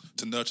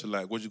nurture,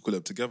 like, what do you call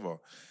it, together.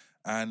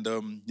 And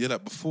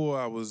like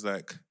before, I was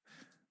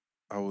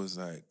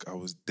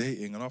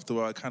dating, and after a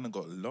while, I kind of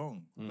got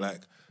long.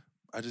 Like,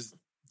 I just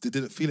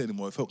didn't feel it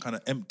anymore. It felt kind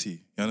of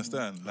empty. You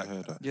understand? Like,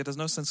 there's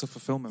no sense of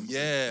fulfillment.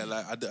 Yeah,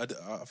 like I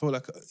felt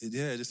like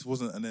it just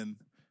wasn't, and then.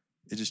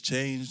 It just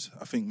changed,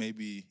 I think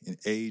maybe in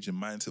age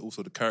and mindset,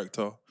 also the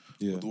character of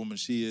the woman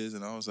she is.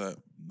 And I was like,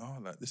 no,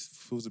 like this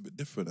feels a bit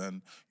different.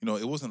 And, you know,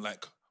 it wasn't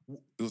like,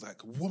 it was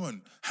like,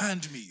 woman,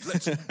 hand me.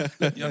 Let's, you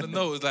know,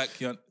 no, it was like,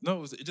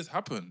 it just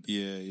happened.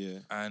 Yeah.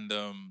 And,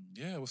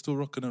 we're still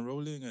rocking and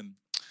rolling. And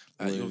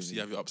like, you obviously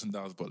have your ups and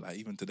downs, but like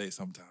even today,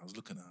 sometimes I was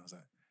looking at her, I was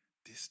like,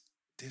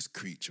 this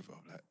creature, bro.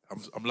 Like,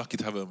 I'm lucky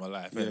to have her in my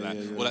life. Or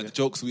like the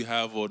jokes we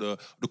have, or the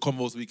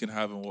combos we can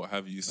have, and what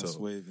have you. That's so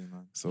wavy,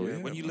 man. So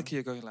when you look at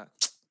her, going like,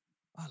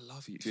 I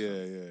love you.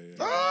 Yeah.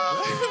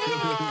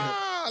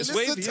 It's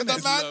wavy, to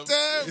the man,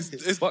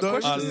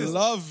 I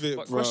love it,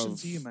 bro. Question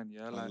to you, man.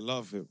 Yeah, like, I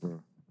love it,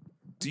 bro.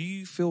 Do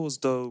you feel as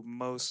though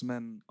most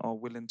men are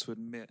willing to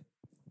admit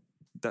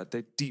that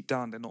they deep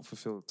down they're not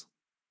fulfilled?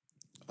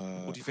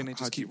 Or do you think they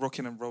just keep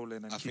rocking and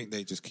rolling? And I think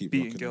they just keep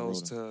beating rocking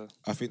girls and rolling.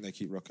 I think they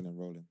keep rocking and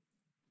rolling.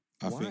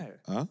 Why?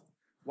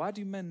 Why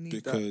do men need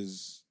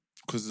because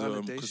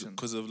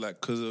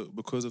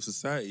of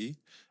society,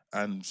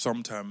 and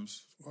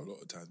sometimes, a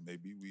lot of times,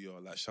 maybe we are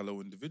like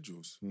shallow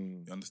individuals.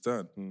 You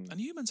understand?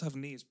 And humans have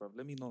needs, bro.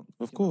 Let me not.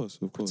 Of course.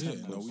 Yeah,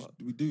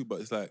 we do,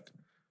 but it's like,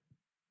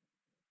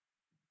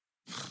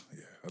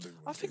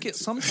 I think it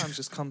sometimes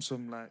just comes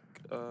from like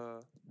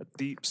a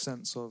deep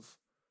sense of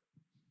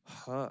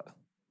hurt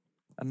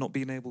and not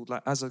being able,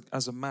 like, as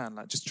a man,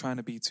 like, just trying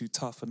to be too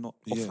tough and not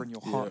offering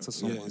your heart to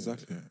someone. Yeah,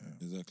 exactly.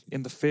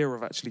 In the fear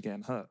of actually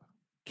getting hurt.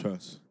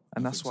 Trust.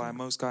 And that's why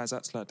most guys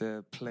act like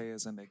they're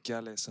players and they're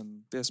jealous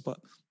and this, but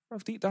bro,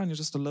 deep down you're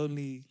just a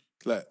lonely.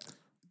 Like,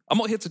 I'm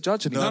not here to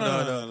judge anyone.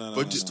 No.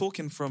 But just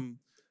talking from.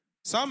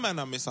 Some men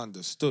are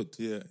misunderstood.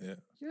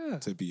 Yeah.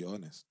 To be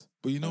honest.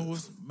 But you know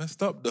what's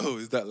messed up though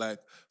is that like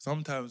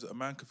sometimes a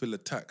man can feel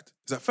attacked.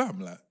 Is that fam?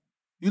 Like,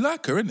 you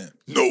like her, innit?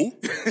 No.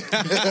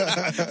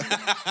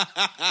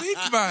 Big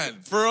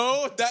man.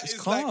 Bro, that it's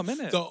is calm, like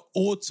innit? the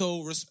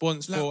auto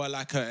response for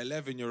like an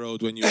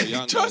 11-year-old when you were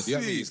younger. Trust You know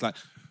what I me. mean? It's like,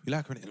 you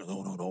like her, innit?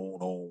 No,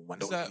 man,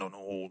 don't, like-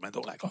 no, man,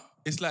 don't like her.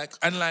 It's like,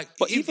 and like,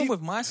 But even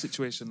with my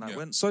situation, like,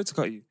 Yeah. sorry to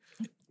cut you,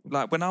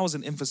 like, when I was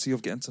in infancy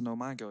of getting to know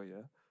my girl,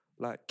 yeah,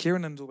 like,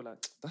 Kieran and Dor were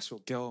like, that's your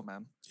girl,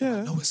 man. Yeah.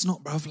 Like, no, it's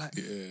not, bruv. Like,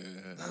 Of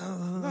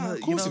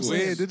you course know it's what I'm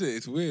weird, saying? isn't it?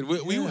 It's weird.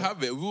 We all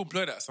have it. We all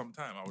play that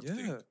sometime, I would Yeah.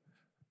 think.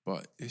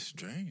 But it's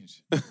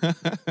strange.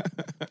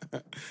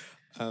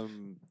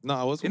 No,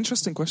 I was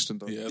Interesting question,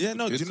 though. Yeah,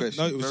 no, good do you know,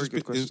 question. no, it was Very just good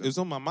it question. was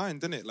on my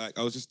mind, didn't it? Like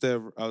I was just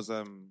there. I was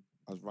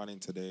running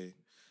today,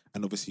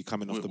 and obviously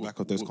coming off the back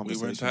of those We were in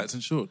conversations. tights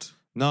and shorts.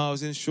 No, I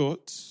was in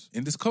shorts.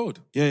 In this code.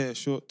 Yeah,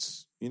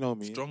 shorts. You know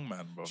me. Strong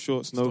man, bro.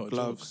 Shorts, It's no not a joke.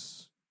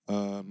 gloves,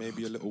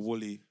 maybe a little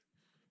woolly,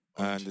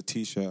 and a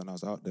t-shirt, and I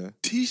was out there.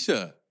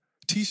 T-shirt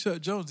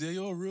Jones. Yeah,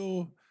 you're a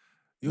real.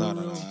 You're a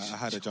No, real. I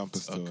had a jumper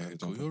still. I had Okay, a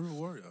cool. jumper. You're a real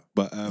warrior.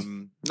 But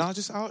no, I was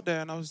just out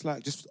there, and I was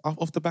like, just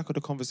off the back of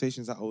the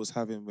conversations that I was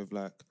having with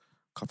like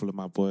a couple of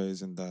my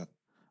boys and that,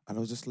 and I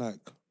was just like,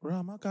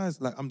 right, my guys,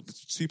 like, I'm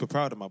super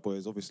proud of my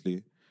boys,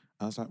 obviously.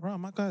 I was like, right,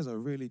 my guys are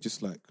really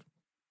just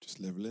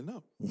leveling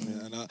up,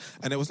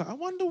 and it was like, I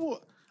wonder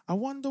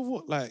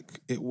what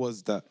like it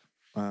was that,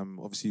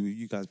 obviously with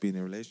you guys being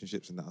in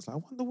relationships and that, I was like, I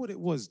wonder what it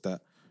was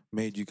that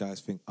made you guys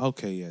think,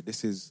 okay, yeah,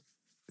 this is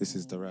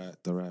the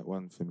right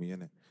one for me,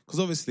 innit? Because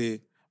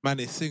obviously, man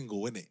is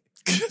single, innit?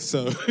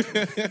 So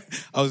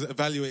I was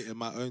evaluating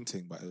my own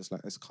thing, but it was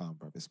like, it's calm,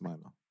 bro. It's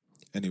minor.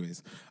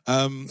 Anyways,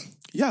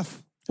 yeah.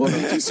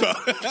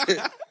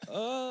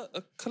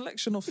 A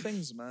collection of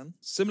things, man.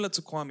 Similar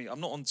to Kwame. I'm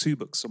not on 2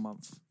 books a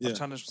month. Yeah. I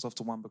challenged myself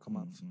to 1 book a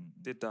month.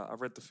 Did that. I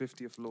read The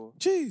 50th Law,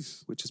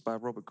 Jeez. which is by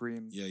Robert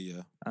Greene.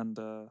 Yeah. And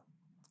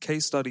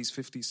case studies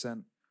 50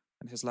 Cent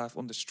and his life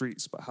on the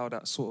streets, but how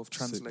that sort of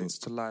translates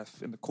to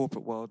life in the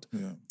corporate world.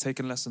 Yeah.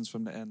 Taking lessons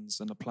from the ends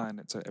and applying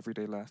it to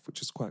everyday life,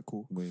 which is quite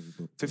cool.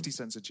 50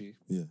 Cent's a G.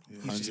 Yeah,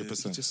 He's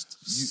 100%.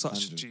 just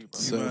such a G, bro.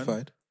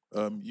 Certified.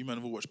 You man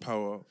have watched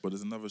Power, but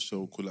there's another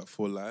show called like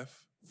For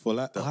Life. For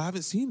like, I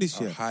haven't seen this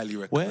I yet. highly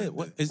recommend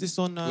Where it. is this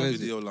on? Where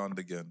is it? Videoland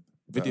again.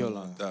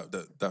 Videoland.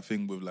 That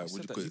thing with like, You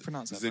what said do that you you call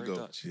pronounce it? that very Ziggo.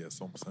 Dutch. Yeah,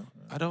 100%.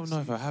 I don't know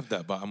if I have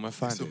that, but I'm gonna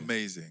find It's it.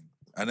 amazing.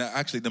 And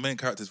actually, the main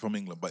character is from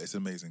England, but it's an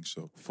amazing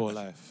show. For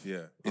Life.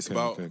 Yeah. It's Okay,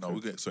 about... okay, No, okay.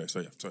 we're going... Sorry.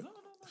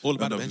 All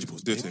about No, the no,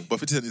 vegetables. do it thing. But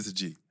 50 Cent is a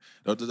G.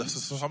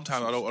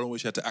 Sometimes I don't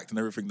wish he had to act in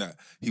everything that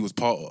he was a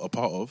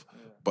part of,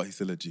 but he's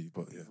still a G.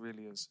 But yeah. It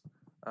really is.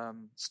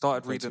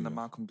 Started reading to the you.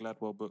 Malcolm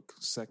Gladwell book,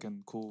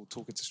 second, called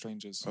Talking to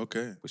Strangers,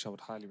 Okay. which I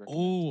would highly recommend.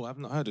 Oh, I've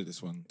not heard of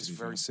this one. It's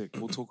very sick.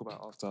 We'll talk about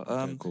it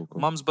after. cool.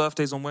 Mum's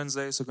birthday's on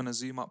Wednesday, so gonna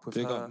zoom up with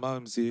Big her, up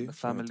Mumsy. the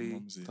family.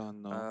 Mumsy.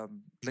 Don't know.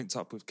 Linked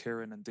up with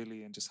Kieran and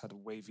Dilly and just had a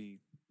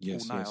wavy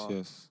Yes.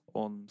 all-nighter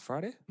on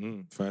Friday.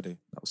 Friday.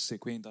 That was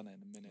sick. We ain't done it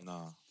in a minute.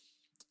 Nah.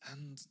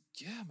 And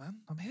yeah, man,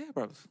 I'm here,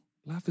 bruv.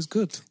 Life is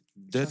good.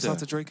 Shout out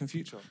to Drake and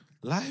Future.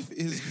 Life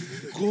is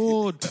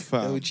good,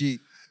 fam. OG.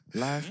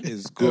 Life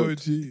is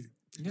good.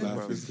 Yeah, Life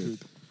bro. is good.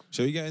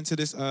 Shall we get into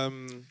this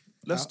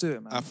Let's do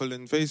it, man. Apple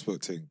and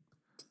Facebook thing?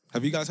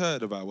 Have you guys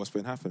heard about what's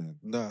been happening?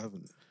 No, I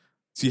haven't.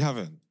 So you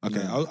haven't? Okay.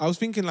 No. I was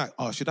thinking like,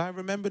 should I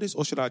remember this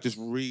or should I just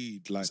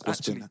read like It's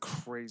actually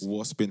crazy.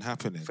 what's been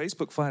happening?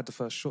 Facebook fired the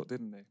first shot,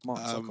 didn't they? Mark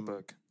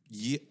Zuckerberg.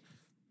 Yeah.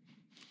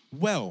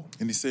 Well,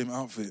 In the same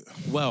outfit.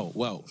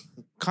 well,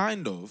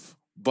 kind of.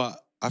 But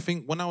I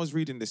think when I was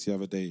reading this the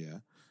other day,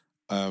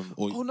 Oh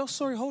no,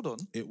 sorry, hold on.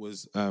 it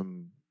was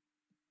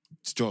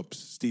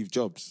Steve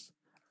Jobs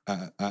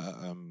at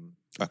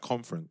a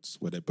conference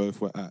where they both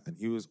were at, and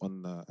he was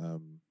on the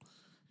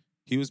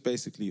he was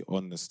basically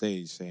on the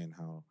stage saying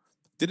how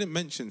didn't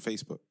mention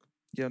Facebook.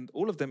 Yeah, and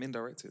all of them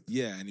indirected.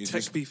 Yeah, and he was Tech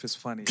just, beef is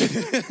funny.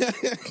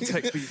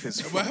 Tech beef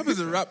is funny. What happens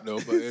in rap though?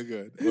 But yeah,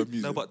 good. Or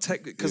music. No, but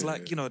tech, because Yeah,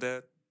 like, yeah. you know,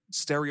 they're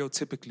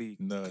stereotypically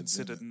Nerds,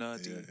 considered innit?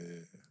 nerdy.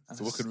 Yeah.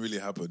 So what can really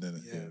happen,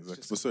 innit? Yeah, Yeah. it's Like,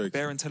 just but sorry.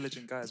 bare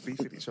intelligent guys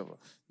beefing each other.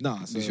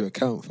 nah. So, Use your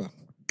account, fam.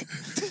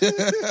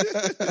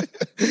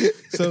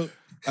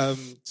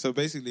 so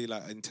basically,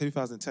 like in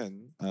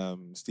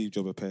 2010, Steve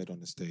Jobs appeared on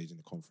the stage in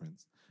the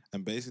conference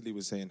and basically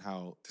was saying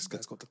how This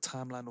guy's got the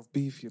timeline of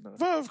beef, you know.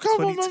 Bruv,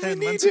 come on, man, we 2010,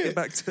 man, need took it. it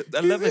back to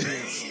 11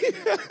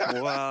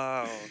 years.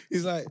 Wow.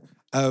 he's like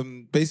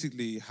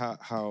basically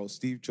how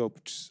Steve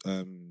Jobs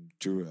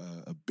drew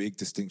a big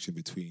distinction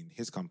between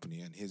his company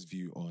and his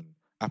view on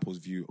Apple's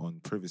view on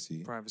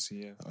privacy. Privacy,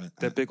 yeah.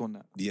 They're big on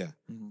that. Yeah.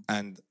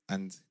 Mhm.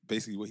 And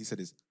basically what he said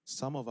is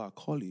some of our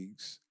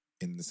colleagues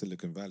in the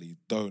Silicon Valley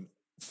don't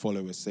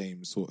follow the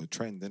same sort of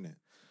trend, innit?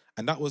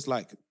 And that was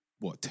like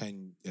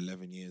 10,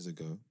 11 years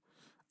ago.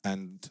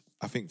 And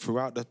I think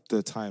throughout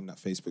the time that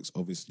Facebook's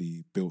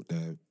obviously built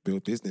their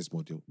business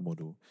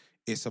model,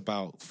 it's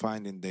about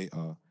finding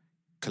data,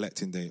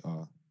 collecting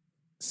data,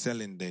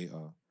 selling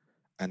data.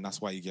 And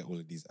that's why you get all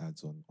of these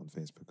ads on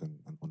Facebook and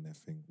on their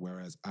thing.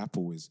 Whereas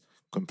Apple is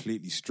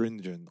completely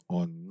stringent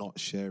on not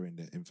sharing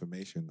the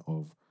information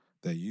of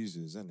their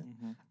users, isn't it?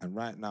 Mm-hmm. And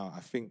right now, I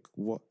think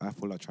what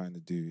Apple are trying to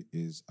do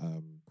is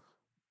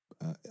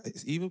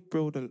it's either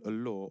build a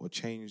law or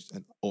change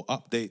or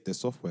update the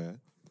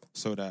software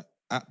so that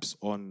apps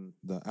on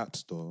the App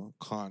Store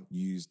can't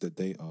use the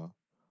data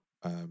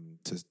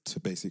to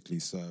basically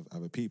serve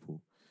other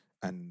people.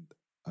 And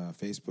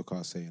Facebook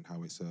are saying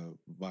how it's a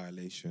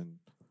violation.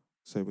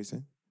 So what are you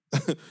saying?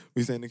 What are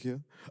you saying,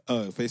 Nikia?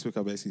 Facebook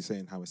are basically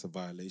saying how it's a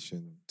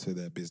violation to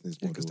their business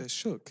model. Because they're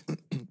shook.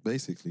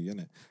 Basically,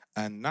 innit?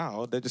 And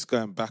now they're just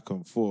going back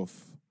and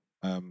forth.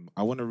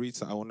 I want to read.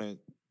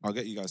 I'll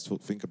get you guys to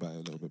think about it a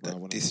little bit.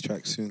 But This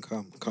track soon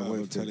come. Can't wait.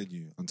 I'm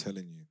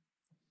telling you.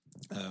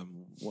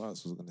 What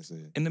else was I going to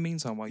say? In the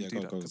meantime, while you do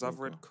that, because I've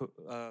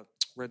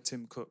read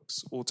Tim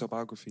Cook's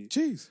autobiography.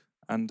 Jeez.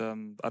 And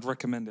I'd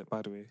recommend it,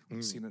 by the way.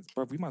 Seen it.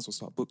 Bro, we might as well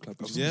start a book club.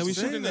 We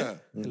should, innit?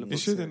 We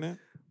should, innit?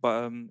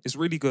 But it's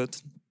really good.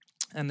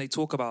 And they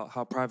talk about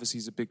how privacy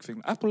is a big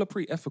thing. Apple are a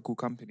pretty ethical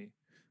company.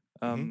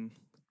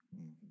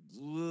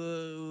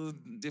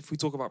 If we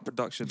talk about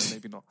production, then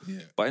maybe not.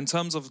 Yeah. But in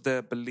terms of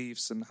their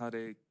beliefs and how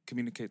they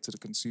communicate to the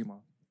consumer,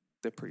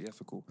 they're pretty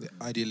ethical. Yeah,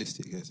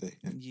 idealistic, I say.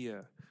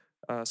 Yeah.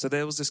 So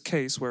there was this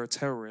case where a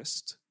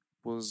terrorist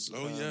was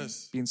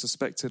being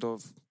suspected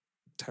of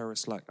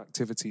terrorist-like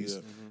activities.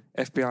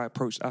 Yeah. FBI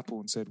approached Apple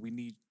and said, we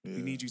need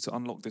you to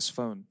unlock this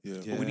phone.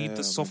 Or we need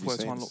the software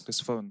to unlock this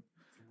phone.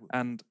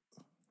 And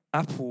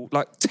Apple,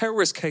 like,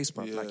 terrorist case,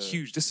 bro, like,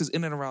 huge. This is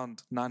in and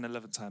around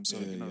 9/11 time, so,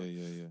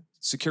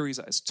 security's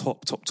at its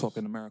top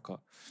in America.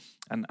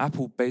 And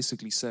Apple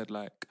basically said,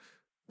 like,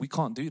 we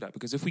can't do that,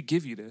 because if we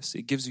give you this,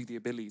 it gives you the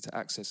ability to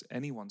access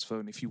anyone's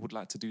phone if you would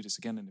like to do this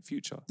again in the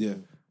future. Yeah.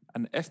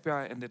 And the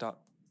FBI ended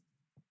up,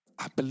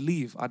 I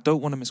believe, I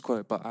don't want to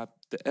misquote, but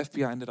the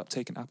FBI ended up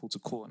taking Apple to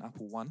court and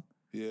Apple won.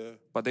 Yeah.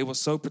 But they were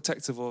so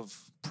protective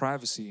of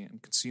privacy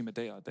and consumer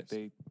data that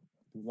they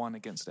won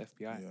against the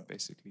FBI,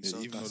 basically. Yeah, so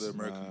even though they're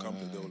American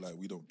company, they were like,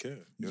 we don't care.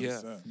 You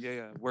understand?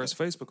 Yeah. Whereas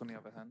Facebook, on the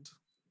other hand,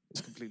 is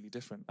completely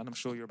different. And I'm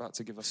sure you're about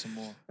to give us some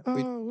more.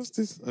 What's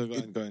this? Go on,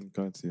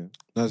 yeah.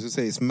 I was going to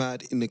say, it's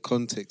mad in the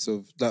context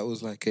of that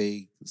was like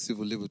a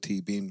civil liberty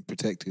being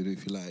protected,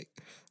 if you like.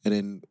 And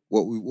then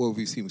what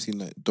we've seen,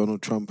 like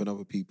Donald Trump and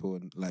other people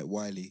and like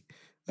Wiley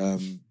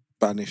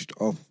banished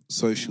off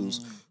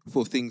socials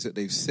for things that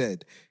they've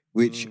said,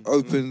 which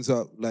opens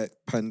up like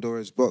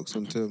Pandora's box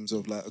in terms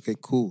of like, okay,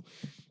 cool.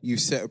 You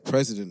set a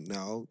precedent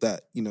now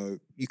that, you know,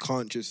 you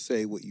can't just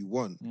say what you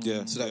want.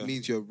 Yeah. So that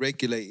means you're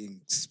regulating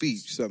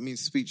speech. So that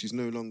means speech is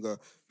no longer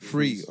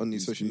free on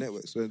these social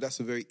networks. So that's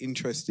a very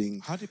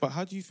interesting. How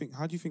do you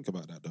think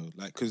about that though?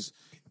 Like, because,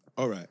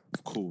 all right,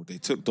 cool. They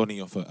took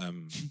Donnie off of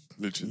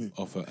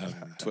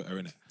Twitter,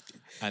 innit?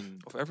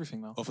 And off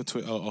everything now. Off of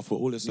Twitter, off of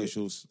all the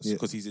socials,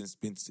 because he's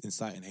been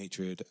inciting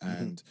hatred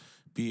and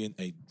being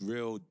a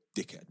real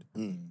dickhead.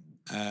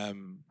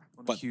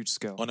 On a huge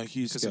scale.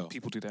 Because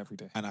people do that every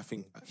day. And I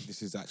think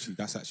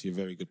that's actually a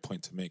very good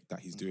point to make,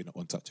 that he's doing it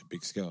on such a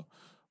big scale.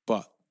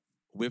 But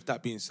with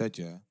that being said,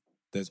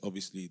 there's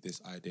obviously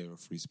this idea of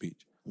free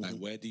speech. Like,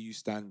 where do you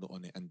stand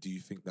on it? And do you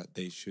think that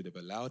they should have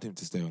allowed him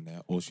to stay on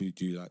there? Or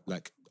should you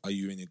like are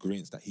you in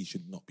agreement that he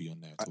should not be on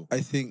there at all?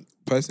 I think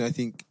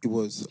it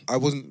was, I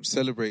wasn't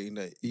celebrating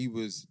that he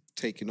was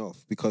taken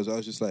off, because I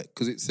was just like,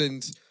 because it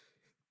sends,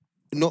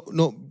 not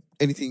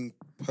anything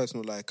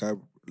personal, like I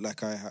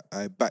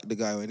back the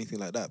guy or anything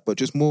like that, but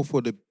just more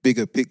for the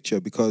bigger picture,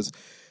 because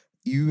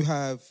you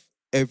have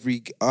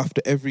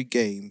after every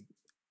game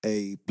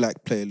a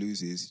black player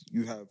loses,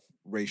 you have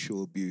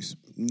racial abuse.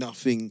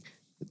 Nothing.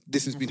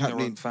 This has been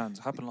happening. Fans.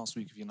 It happened last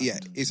week. If you know. Yeah,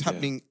 it's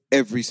happening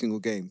every single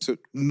game. So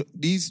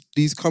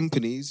these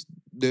companies,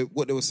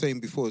 what they were saying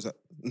before is that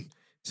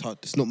it's hard.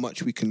 There's not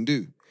much we can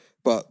do.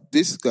 But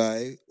this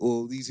guy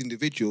or these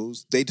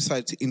individuals, they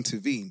decided to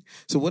intervene.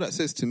 So what that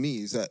says to me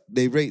is that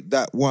they rate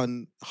that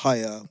one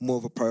higher, more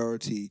of a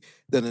priority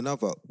than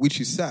another, which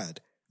is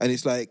sad. And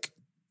it's like,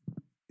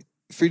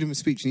 freedom of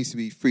speech needs to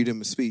be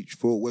freedom of speech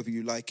for whether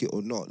you like it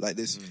or not. Like,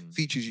 there's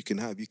features you can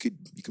have. You can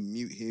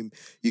mute him,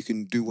 you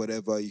can do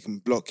whatever, you can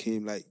block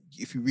him, like,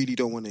 if you really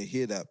don't want to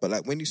hear that. But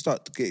like, when you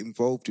start to get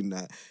involved in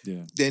that,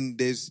 then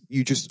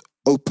you just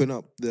open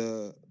up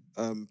the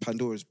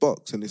Pandora's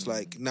box, and it's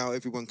like, now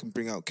everyone can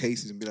bring out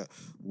cases and be like,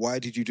 why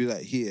did you do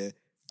that here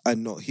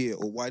and not here?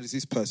 Or why is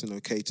this person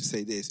okay to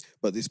say this,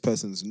 but this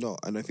person's not?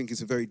 And I think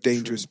it's a very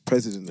dangerous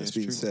precedent that's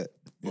being set.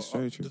 It's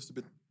very true. Just a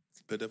bit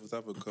devil's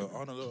advocate,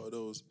 aren't a lot of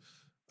those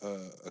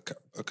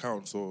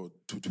accounts or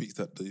tweets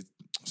that the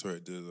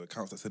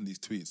accounts that send these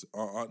tweets,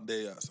 aren't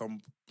they at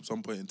some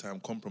point in time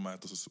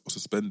compromised or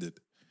suspended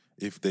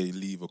if they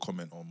leave a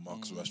comment on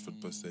Marcus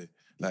Rashford per se.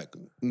 Like,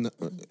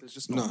 there's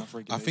just not enough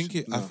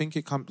regulation. I think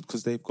it comes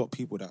because they've got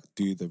people that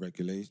do the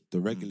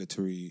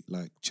regulatory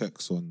like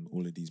checks on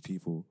all of these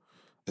people,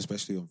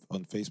 especially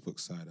on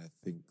Facebook's side. I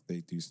think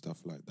they do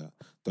stuff like that.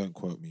 Don't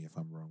quote me if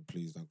I'm wrong.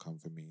 Please don't come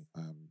for me.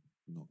 I'm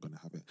not gonna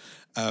have it.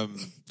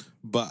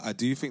 But I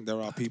do think there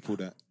are people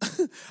that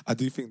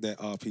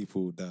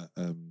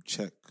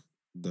check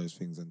those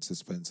things and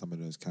suspend some of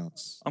those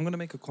counts. I'm gonna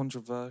make a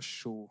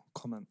controversial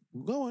comment.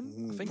 Go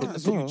on. I think in the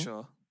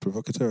future,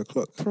 provocateur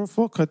o'clock.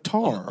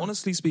 Provocateur.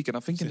 Honestly speaking, I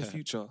think in the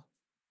future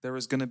there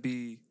is gonna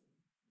be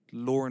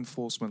law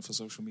enforcement for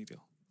social media.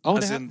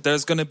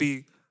 There's gonna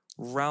be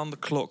round the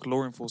clock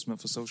law enforcement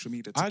for social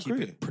media to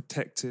keep it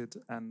protected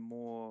and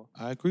more.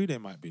 I agree. There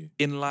might be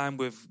in line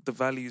with the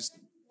values.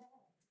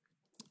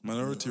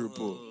 Minority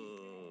Report.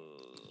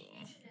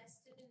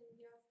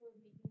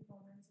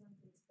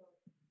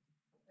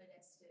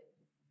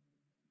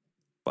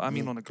 But I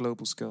mean on a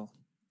global scale.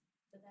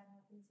 But that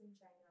happens in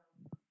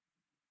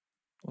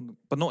China.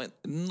 But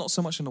not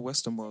so much in the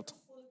Western world.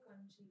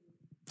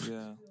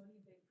 Yeah.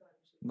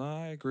 No,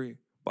 I agree.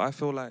 But I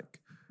feel like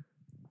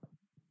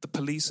the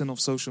policing of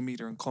social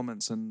media and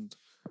comments and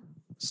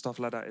stuff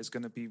like that is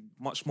going to be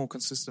much more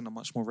consistent and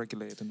much more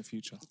regulated in the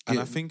future. And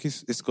I think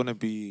it's going to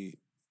be,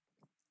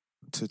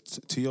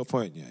 to your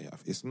point,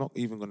 it's not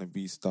even going to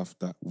be stuff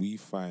that we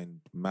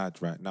find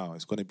mad right now.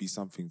 It's going to be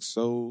something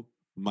so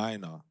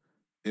minor.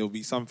 It'll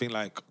be something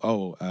like,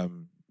 I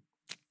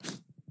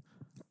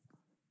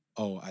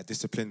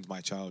disciplined my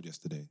child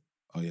yesterday.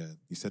 Oh yeah,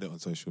 you said it on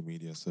social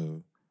media,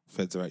 so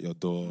feds are at your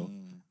door,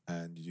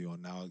 and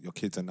your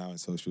kids are now in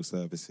social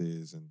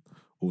services and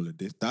all of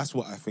this. That's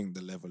what I think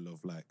the level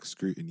of like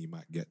scrutiny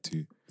might get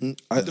to.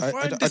 I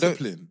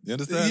discipline. You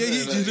understand?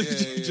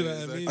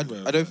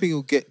 I don't think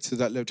it'll get to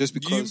that level just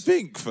because. You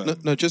think?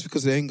 No, just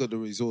because they ain't got the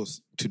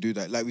resource to do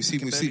that. Like we've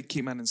seen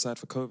keep man inside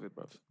for COVID,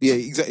 bro. Yeah,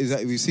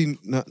 exactly. We've seen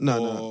no.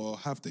 Or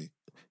have they?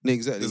 No,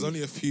 exactly. There's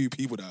only a few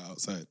people that are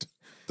outside.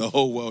 The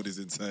whole world is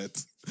inside.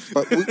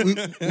 But with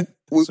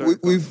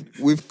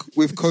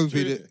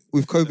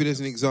COVID as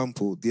an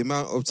example, the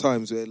amount of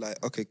times where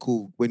like, okay,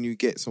 cool, when you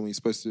get someone, you're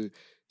supposed to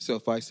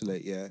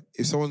self-isolate. Yeah,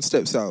 if someone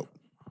steps out,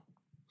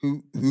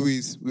 who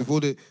is with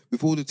all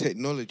the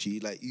technology,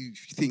 like you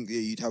think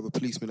you'd have a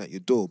policeman at your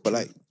door, but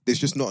like there's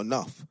just not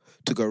enough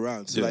to go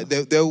around. So like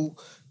they'll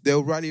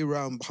rally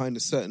around behind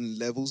a certain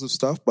levels of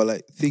stuff, but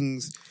like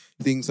things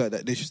like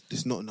that,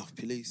 there's not enough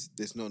police.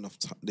 There's not enough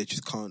time. They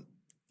just can't.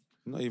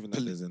 Not even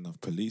that there's enough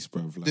police,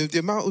 bro. Like, the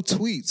amount of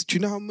tweets. Do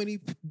you know how many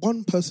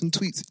one person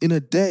tweets in a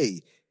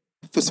day?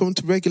 For someone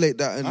to regulate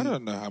that, and I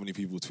don't know how many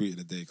people tweet in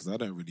a day because I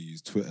don't really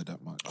use Twitter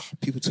that much.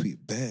 People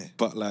tweet bare,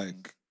 but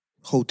like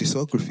whole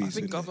discographies. I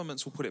think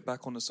governments will put it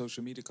back on the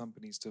social media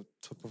companies to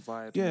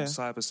provide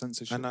cyber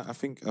censorship. And I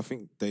think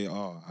they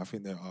are. I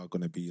think there are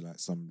going to be like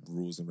some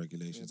rules and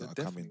regulations that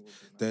are coming.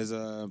 There's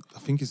I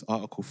think it's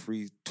Article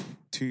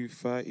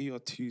 230 or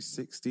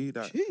 260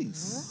 that.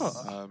 Jeez.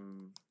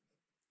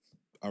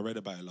 I read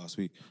about it last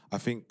week. I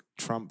think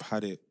Trump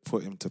had it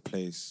put into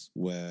place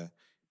where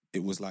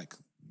it was like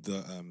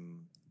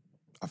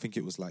I think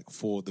it was like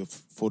for the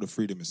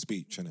freedom of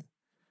speech, innit?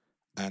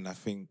 And I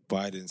think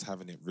Biden's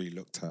having it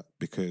re-looked at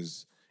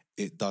because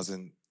it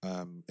doesn't,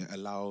 it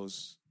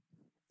allows,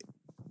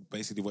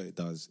 basically what it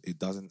does, it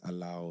doesn't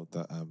allow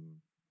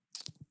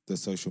the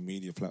social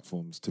media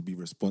platforms to be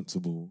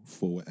responsible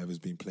for whatever's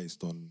been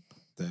placed on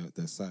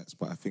their sites.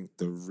 But I think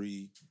the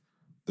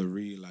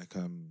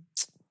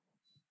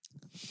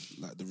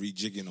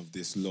rejigging of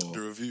this law,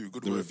 the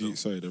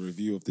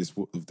review of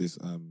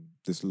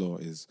this law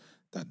is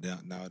that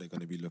now they're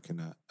going to be looking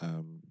at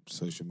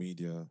social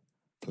media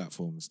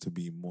platforms to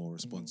be more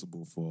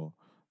responsible for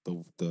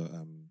the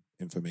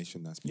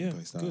information that's being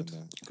placed out on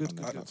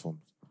their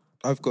platforms.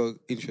 I've got an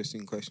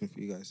interesting question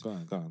for you guys. Go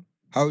on.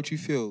 How would you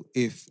feel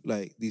if,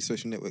 like, these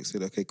social networks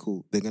said, okay,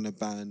 cool, they're going to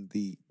ban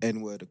the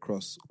N-word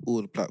across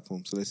all the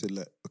platforms? So they said,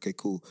 like, okay,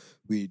 cool,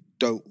 we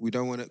don't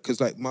want to, because,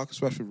 like, Marcus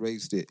Rashford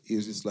raised it. He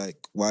was just like,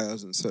 why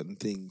aren't certain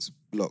things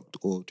blocked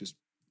or just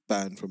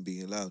banned from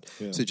being allowed?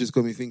 Yeah. So it just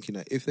got me thinking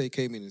that if they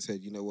came in and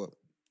said, you know what,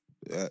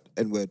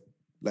 N-word,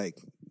 like,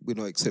 we're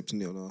not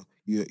accepting it, or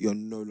you're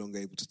no longer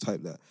able to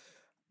type that.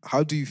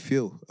 How do you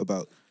feel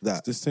about that?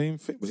 It's the same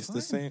thing. But it's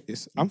the same.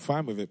 I'm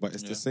fine with it, but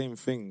it's the same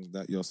thing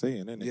that you're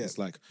saying, isn't it? Yeah. It's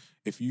like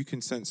if you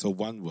can censor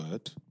one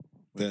word,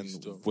 then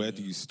where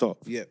do you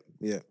stop? Yeah.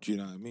 Do you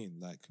know what I mean?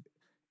 Like,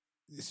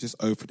 it's just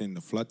opening the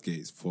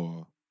floodgates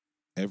for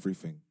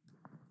everything.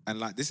 And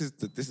like this is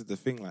the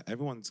thing. Like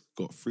everyone's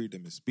got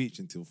freedom of speech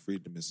until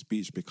freedom of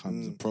speech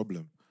becomes a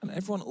problem. And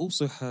everyone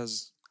also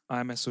has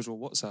iMessage or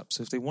WhatsApp,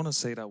 so if they want to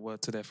say that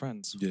word to their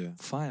friends,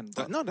 fine.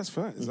 No, that's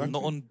fine. Exactly.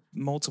 Not on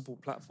multiple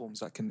platforms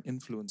that can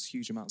influence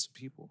huge amounts of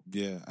people.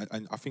 Yeah,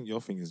 and I think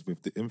your thing is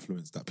with the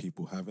influence that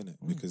people have in it,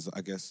 because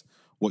I guess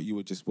what you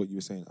were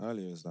saying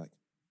earlier is like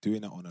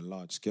doing it on a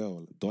large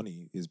scale.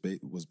 Donny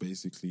was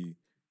basically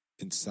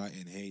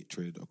inciting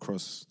hatred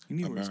across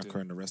America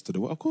and the rest of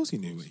the world. Of course, he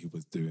knew what he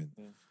was doing.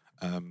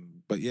 Yeah.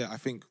 But yeah, I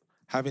think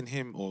having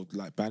him or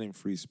like banning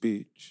free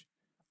speech,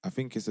 I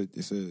think it's a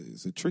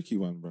tricky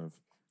one, bruv.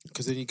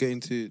 Because then you get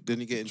into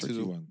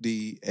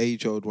the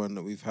age-old one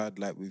that we've had,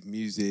 like with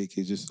music.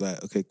 It's just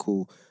like, okay,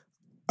 cool.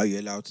 Are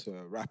you allowed to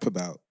rap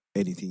about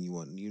anything you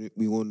want?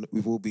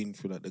 We've all been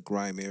through like the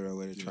grime era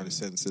where they're trying to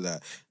censor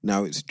that.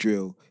 Now it's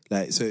drill.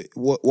 Like, so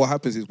what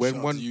happens is when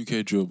Shout out to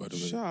UK drill, by the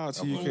way. Shout out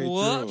to UK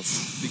drill.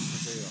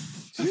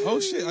 Oh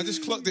shit! I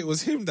just clocked it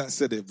was him that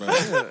said it, bro.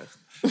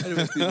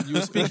 Anyway, you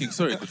were speaking.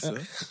 Sorry, good sir.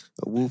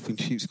 A wolf in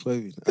sheep's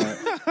clothing.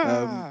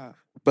 But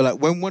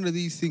like when one of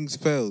these things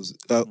fails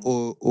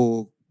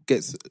or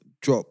gets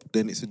dropped,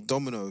 then it's a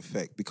domino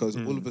effect because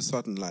all of a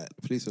sudden, like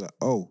the police are like,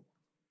 oh,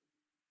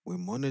 we're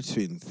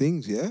monitoring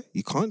things. Yeah,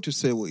 you can't just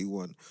say what you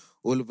want.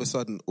 All of a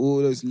sudden,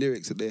 all those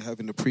lyrics that they have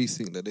in the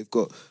precinct that they've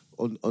got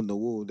on the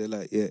wall, they're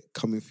like, yeah,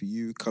 coming for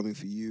you,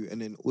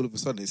 and then all of a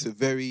sudden,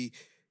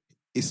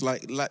 it's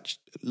like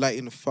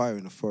lighting a fire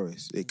in a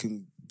forest. It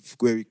can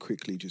very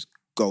quickly just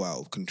go out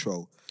of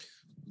control.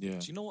 Yeah.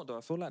 Do you know what though?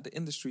 I feel like the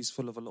industry is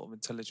full of a lot of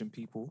intelligent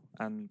people,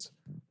 and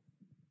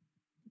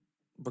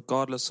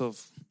regardless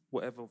of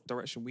whatever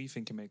direction we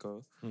think it may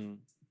go,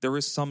 there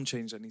is some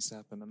change that needs to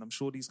happen, and I'm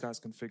sure these guys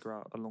can figure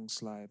out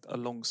alongside the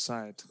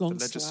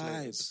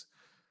legislators.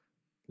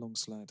 Long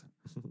slide.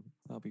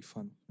 That'll be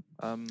fun.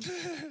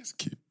 It's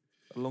cute.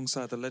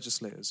 Alongside the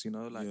legislators, you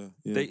know, like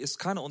it's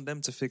kind of on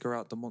them to figure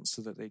out the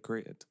monster that they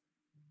created,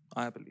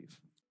 I believe.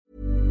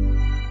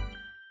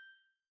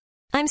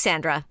 I'm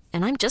Sandra,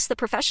 and I'm just the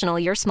professional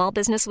your small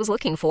business was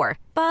looking for.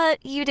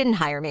 But you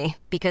didn't hire me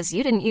because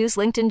you didn't use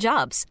LinkedIn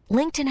Jobs.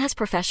 LinkedIn has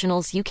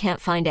professionals you can't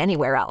find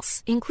anywhere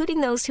else,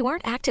 including those who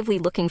aren't actively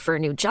looking for a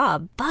new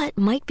job, but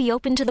might be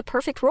open to the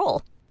perfect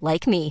role,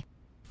 like me.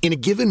 In a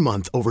given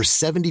month, over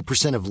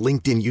 70% of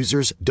LinkedIn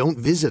users don't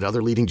visit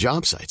other leading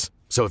job sites.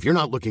 So if you're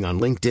not looking on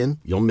LinkedIn,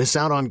 you'll miss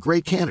out on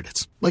great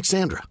candidates like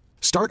Sandra.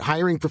 Start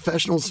hiring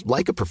professionals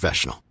like a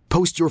professional.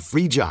 Post your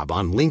free job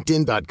on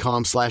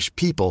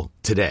linkedin.com/people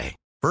today.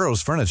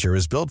 Burrow's furniture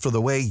is built for the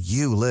way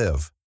you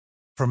live.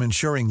 From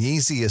ensuring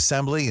easy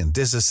assembly and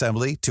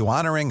disassembly to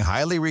honoring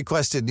highly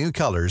requested new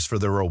colors for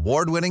their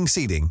award-winning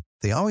seating,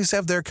 they always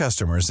have their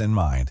customers in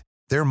mind.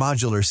 Their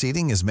modular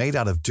seating is made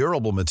out of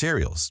durable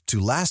materials to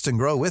last and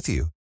grow with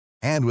you.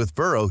 And with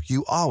Burrow,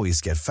 you always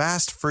get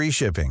fast, free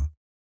shipping.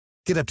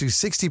 Get up to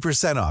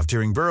 60% off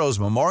during Burrow's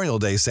Memorial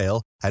Day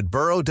sale at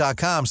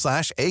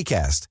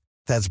burrow.com/ACAST.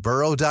 That's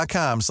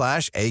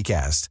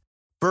burrow.com/ACAST.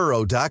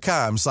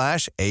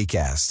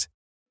 burrow.com/ACAST.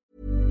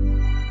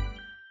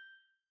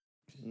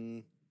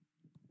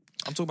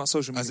 I'm talking about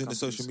social media. As in companies.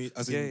 the social media,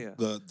 as in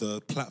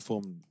the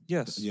platform.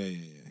 Yes. Yeah.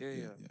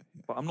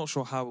 But I'm not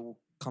sure how it will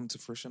come to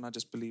fruition. I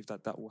just believe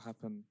that will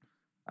happen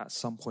at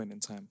some point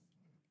in time.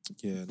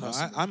 Yeah, no,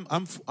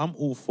 I'm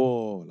all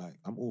for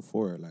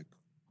it. Like,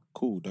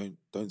 cool.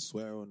 Don't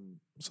swear on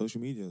social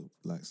media,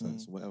 like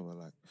sites, whatever.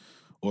 Like,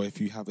 or if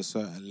you have a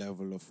certain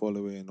level of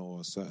following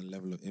or a certain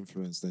level of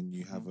influence, then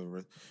you have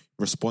a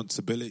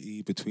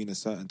responsibility between a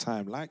certain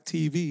time, like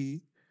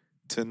TV,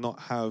 to not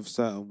have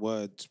certain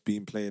words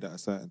being played at a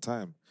certain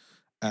time.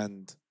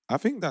 And I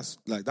think that's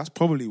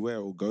probably where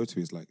it will go to,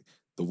 is like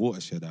the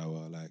watershed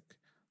hour, like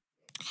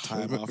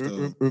time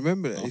after.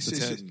 Remember that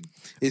after 10.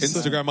 It's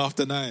Instagram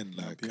after 9.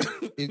 Like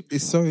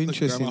it's so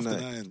interesting. Instagram after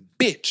that 9.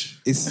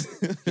 Bitch. It's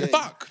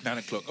Fuck 9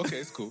 o'clock. Okay,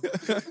 it's cool.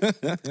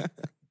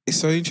 It's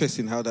so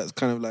interesting how that's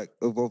kind of like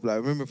evolved. Like, I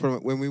remember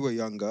from when we were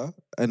younger,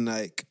 and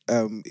like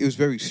it was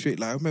very strict.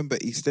 Like, I remember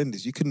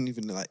EastEnders, you couldn't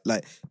even like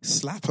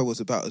slapper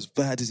was about as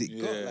bad as it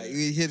got. Like,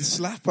 you hear the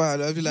slapper,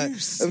 and I'd be like,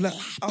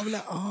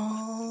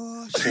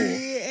 oh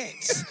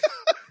shit.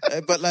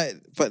 But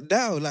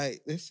now,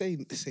 like, they're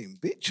saying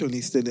bitch on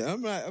EastEnders.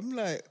 I'm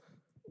like,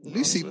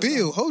 Lucy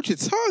Beale, hold your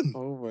tongue.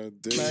 Oh my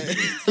days.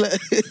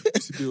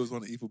 Lucy Beale was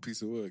one evil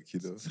piece of work, you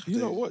know. You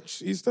don't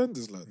watch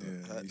EastEnders like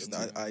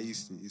that? Yeah, I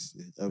used to.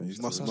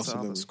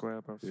 Muscle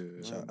square, bro.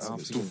 Yeah.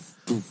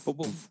 But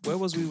where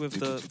was we with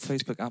the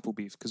Facebook Apple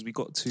beef? Because we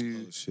got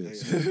to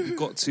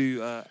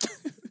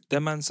their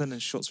man sending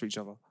shots for each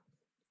other.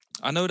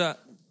 I know that.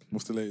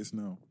 What's the latest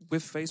now?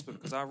 With Facebook,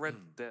 because I read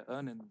their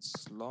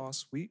earnings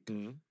last week,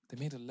 they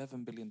made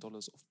 $11 billion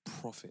of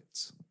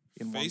profit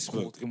in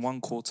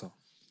one quarter.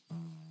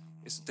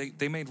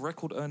 They made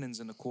record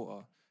earnings in the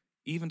quarter,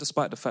 even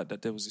despite the fact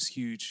that there was this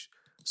huge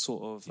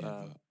sort of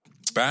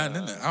ban,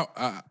 isn't it?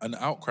 An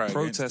outcry,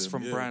 protest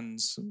from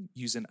brands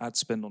using ad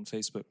spend on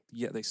Facebook.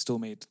 Yet they still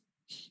made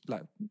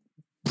like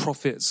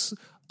profits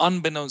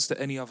unbeknownst to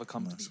any other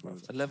company.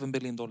 $11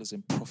 billion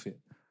in profit.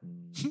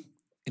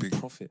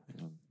 Profit.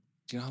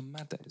 Do you know how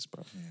mad that is,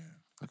 bro? Yeah,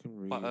 I can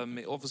read. But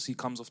it obviously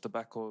comes off the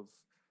back of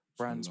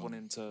brands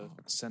wanting to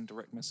send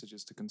direct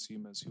messages to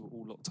consumers who are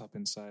all locked up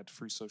inside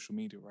through social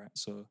media, right?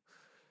 So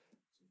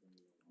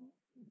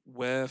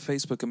where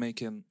Facebook are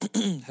making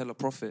hella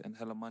profit and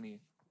hella money,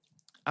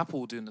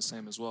 Apple doing the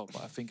same as well.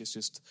 But I think it's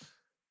just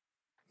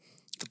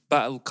the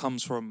battle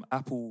comes from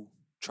Apple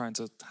trying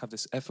to have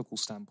this ethical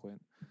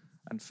standpoint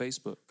and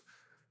Facebook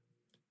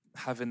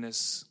having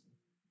this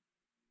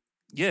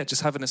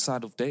just having a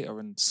side of data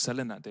and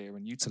selling that data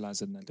and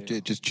utilizing that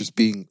data. Just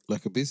being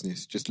like a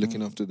business, just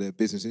looking after their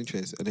business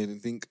interests. And then I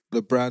think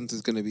the brand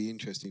is going to be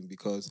interesting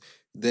because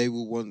they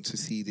will want to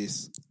see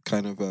this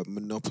kind of a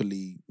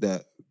monopoly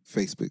that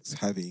Facebook's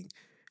having.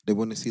 They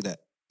want to see that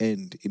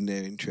end in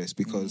their interest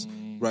because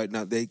right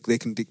now they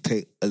can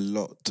dictate a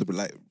lot to,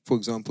 like, for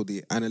example,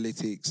 the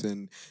analytics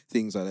and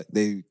things like that.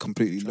 They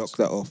completely locked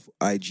that off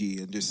IG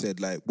and just said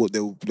like what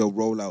they'll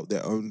roll out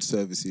their own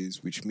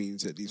services, which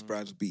means that these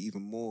brands will be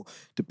even more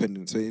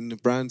dependent. So in the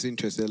brand's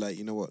interest, they're like,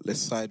 you know what,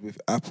 let's side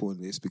with Apple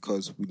on this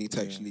because we need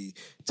to actually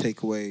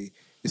take away.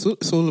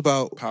 It's all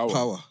about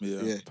power.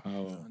 Yeah,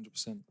 power.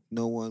 100%.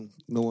 No one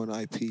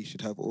IP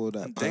should have all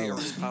that power. Data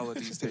is power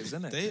these days,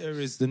 isn't it? Data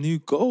is the new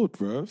gold,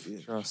 bro.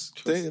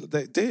 Trust.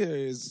 Data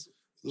is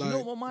like, you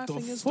know what my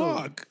thing is,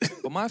 though?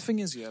 But my thing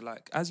is,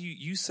 like, as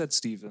you said,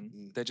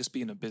 Stephen, they're just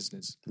being a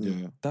business.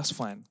 Yeah. That's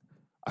fine.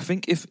 I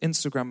think if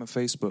Instagram and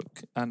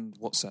Facebook and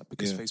WhatsApp,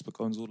 because Facebook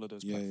owns all of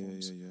those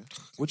platforms,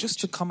 were just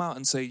to come out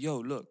and say, yo,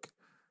 look,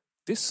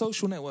 this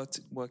social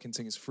networking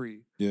thing is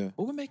free, but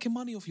we're making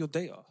money off your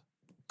data.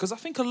 Because I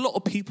think a lot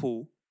of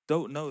people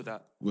don't know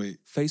that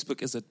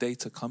Facebook is a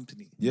data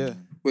company. Yeah.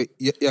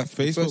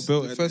 Facebook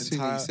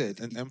built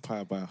an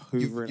empire by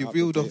hoovering up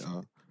the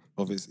data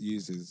of its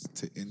users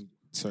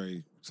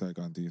Sorry,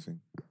 go on, do you think?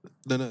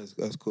 No,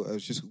 that's cool. I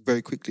was just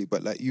very quickly,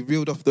 but like you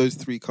reeled off those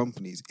 3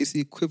 companies. It's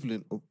the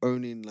equivalent of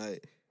owning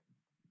like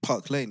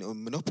Park Lane or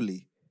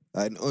Monopoly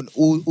and on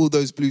all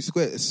those blue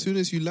squares. As soon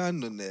as you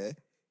land on there,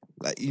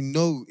 like you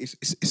know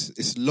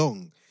it's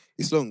long.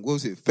 It's long. What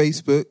was it?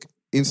 Facebook,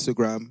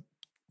 Instagram,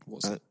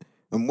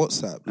 and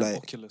WhatsApp, and like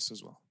Oculus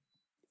as well.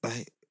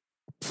 Like,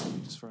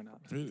 just throwing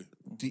out there. Really?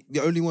 The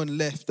only one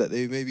left that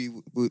they maybe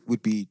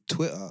would be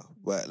Twitter.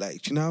 Where,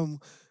 like, do you know,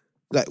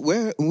 like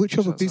which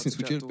other business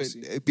would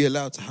you be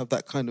allowed to have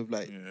that kind of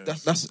like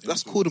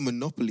that's called a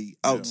monopoly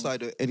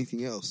outside of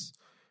anything else?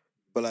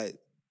 But like,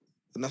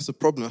 and that's the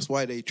problem. That's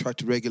why they try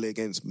to regulate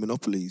against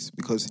monopolies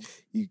because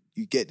you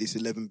get this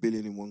 11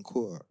 billion in one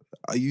quarter.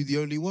 Are you the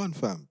only one,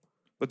 fam?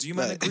 But do you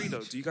agree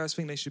though? Do you guys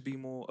think they should be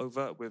more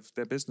overt with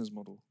their business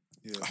model?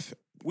 Yeah,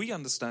 we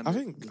understand.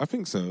 I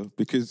think so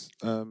because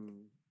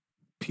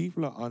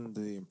people are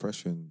under the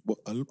impression.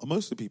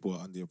 Most of the people are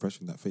under the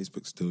impression that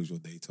Facebook steals your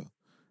data,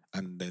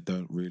 and they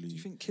don't really. Do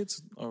you think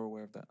kids are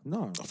aware of that?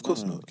 No, of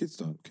course not. Kids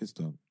don't.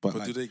 But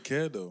like, do they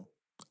care though?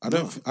 I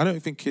don't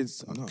think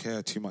kids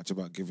care too much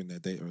about giving their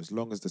data as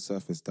long as the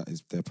surface that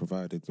they're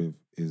provided with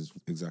is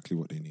exactly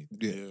what they need.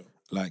 Yeah.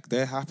 Like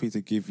they're happy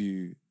to give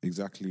you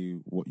exactly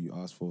what you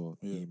ask for,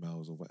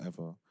 emails or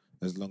whatever,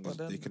 as long as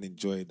they can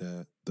enjoy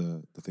the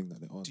thing that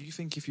they're on. Do you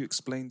think if you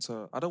explain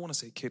to, I don't want to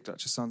say kid, that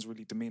just sounds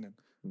really demeaning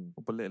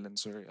or belittling,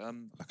 sorry.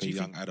 Like a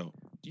young adult.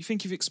 Do you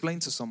think if you explain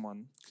to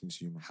someone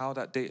how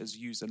that data is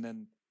used and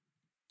then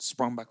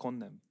sprung back on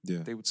them,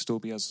 they would still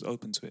be as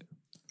open to it?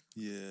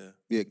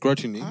 Yeah,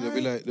 grudgingly. They'll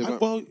be like,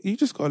 well, you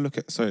just got to look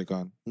at. Sorry, go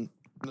on.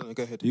 No,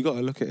 go ahead. You got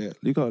to look at it.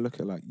 You got to look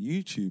at like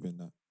YouTube and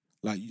that.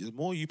 Like the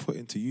more you put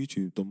into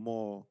YouTube, the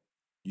more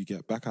you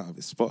get back out of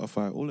it.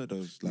 Spotify, all of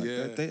those, like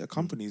they're data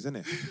companies, isn't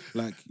it?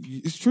 Like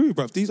it's true,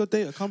 bruv. These are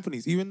data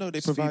companies. Even though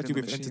they provide you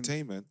with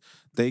entertainment,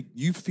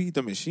 you feed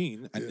the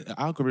machine, and the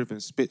algorithm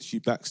spits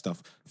you back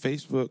stuff.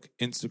 Facebook,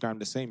 Instagram,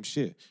 the same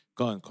shit.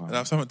 Go on, Carl. And I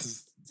have something to.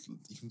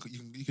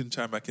 You can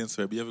chime back in,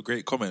 sorry, but you have a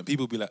great comment.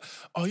 People be like,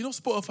 oh, you know,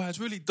 Spotify is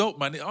really dope,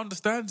 man. It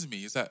understands me.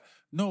 It's like,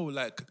 no,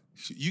 like,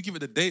 you give it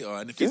the data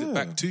and it feeds it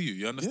back to you.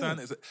 You understand?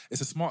 Yeah.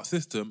 It's a smart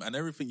system, and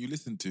everything you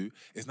listen to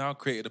is now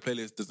created a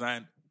playlist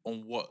designed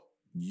on what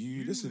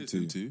you listen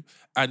to.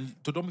 And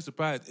don't be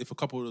surprised if a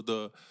couple of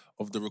the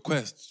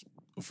requests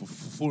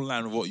full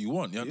line of what you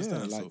want. You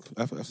understand? Yeah,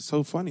 like, it's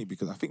so funny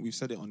because I think we've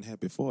said it on here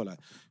before. Like,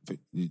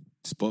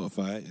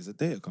 Spotify is a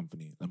data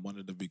company and one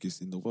of the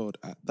biggest in the world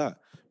at that.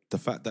 The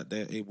fact that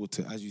they're able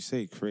to, as you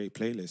say, create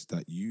playlists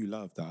that you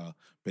love that are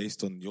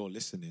based on your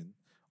listening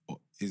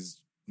is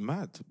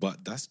mad.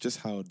 But that's just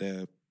how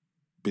their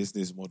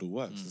business model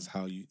works. It's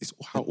how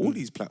all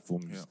these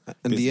platforms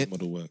business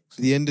model works.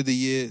 The end of the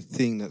year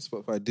thing that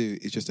Spotify do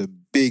is just a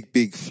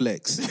big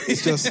flex.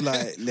 It's just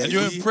like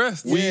you're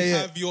impressed. We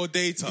have your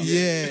data.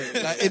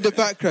 Yeah, like in the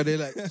background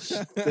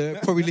they're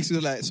probably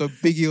listening to like some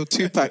Biggie or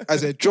Tupac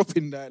as they're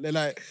dropping that. They're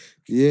like,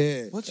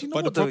 Well, do you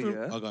know what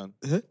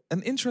though?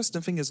 An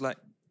interesting thing is like,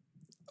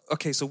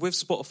 okay, so with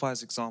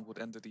Spotify's example at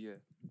the end of the year,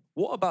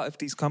 what about if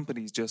these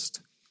companies just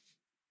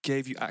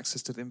gave you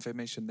access to the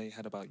information they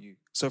had about you?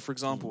 So, for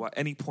example, at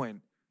any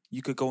point,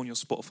 you could go on your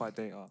Spotify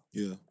data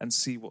and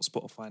see what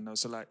Spotify knows.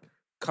 So, like,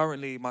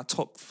 currently, my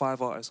top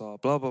 5 artists are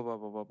blah, blah, blah,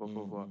 blah, blah, blah,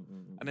 blah, blah.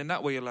 And then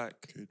that way, you're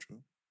like,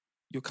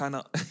 you're kind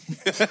of...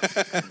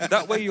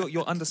 that way,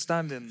 you're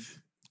understanding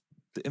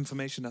the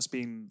information that's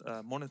being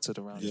monitored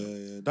around you.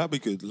 Yeah, that'd be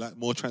good. Like,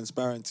 more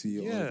transparency.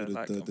 Yeah,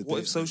 like, what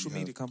if social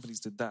media companies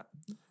did that?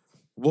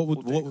 What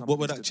would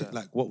that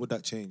like? What would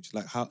that change?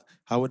 Like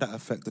how would that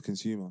affect the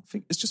consumer? I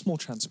think it's just more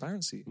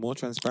transparency. More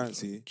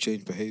transparency,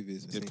 change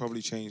behaviors. It'd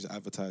probably change the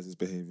advertisers'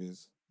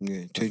 behaviors.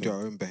 Yeah, change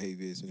our own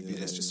behaviors. And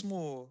it's just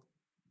more.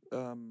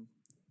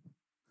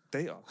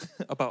 data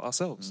about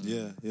ourselves.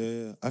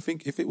 Yeah. I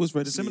think if it was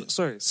readily...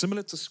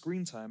 Similar to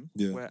screen time,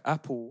 where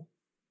Apple...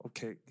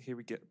 Okay, here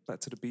we get back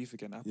to the beef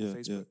again, Apple,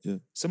 Facebook. Yeah.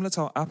 Similar to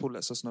how Apple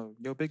lets us know,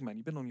 yo, big man,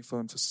 you've been on your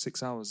phone for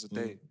 6 hours a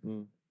day.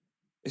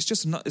 It's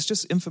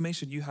just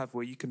information you have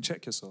where you can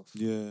check yourself.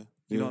 Yeah.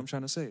 You know what I'm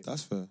trying to say?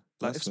 That's fair.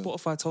 Like if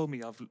Spotify told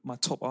me my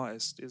top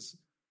artist is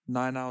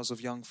 9 hours of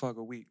Young Thug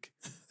a week,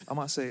 I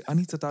might say, I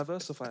need to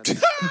diversify it. You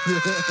know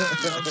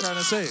what I'm trying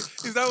to say?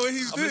 Is that what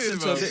he's doing, listening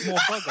to bro? a bit more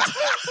Thugger.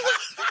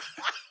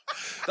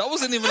 That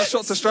wasn't even a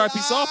shot to Stripey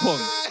Sarpong.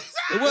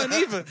 It weren't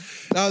even.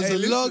 That was a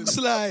long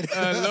slide.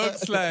 A long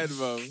slide,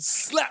 bro.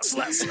 Slap.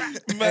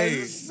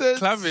 Hey,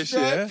 Clavish,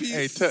 yeah?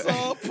 Hey,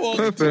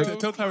 Perfect.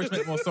 tell Clavish to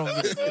make more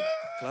songs.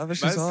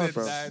 Clavish is hard,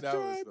 bro.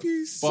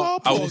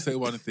 But I will say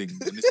one thing,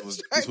 and this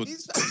was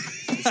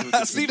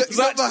You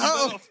got my hat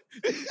off.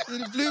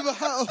 You blew my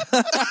hat off.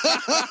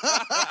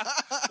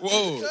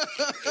 Whoa.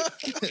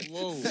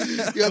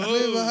 You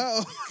blew my hat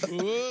off.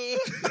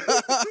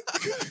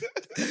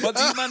 But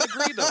do you man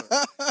agree though?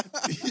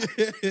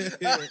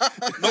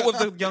 Not with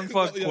the Young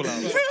Thug call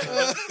out.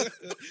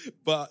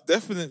 But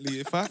definitely,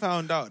 if I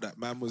found out that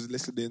man was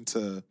listening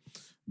to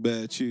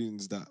bare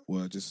tunes that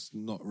were just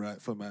not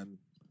right for man,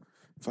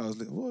 what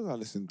was I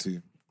listening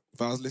to?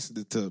 If I was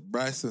listening to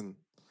Bryson,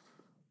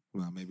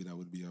 well, maybe that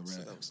would be alright.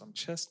 So that was some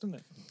chest, isn't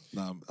it?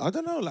 Nah, I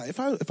don't know. Like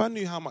if I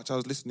knew how much I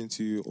was listening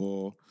to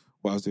or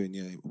what I was doing,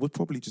 it would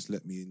probably just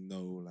let me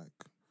know. Like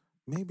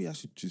maybe I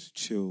should just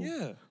chill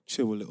a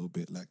little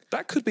bit. Like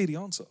that could be the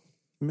answer.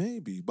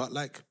 Maybe, but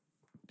like.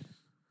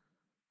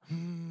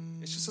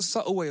 It's just a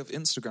subtle way of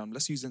Instagram.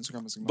 Let's use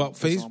Instagram as an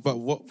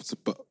example.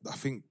 But I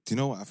think, do you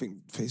know what? I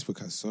think Facebook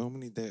has so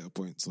many data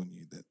points on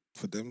you that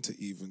for them to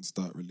even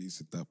start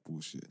releasing that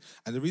bullshit.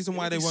 And the reason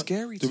why they won't,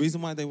 the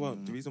reason why they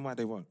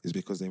won't is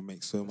because they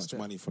make so much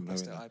money from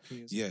knowing that.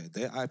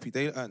 Their IP,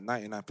 they earned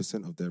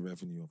 99% of their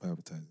revenue of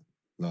advertising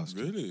last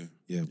year. Really?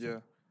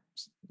 Yeah.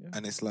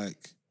 And it's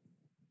like,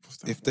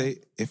 if they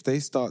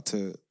start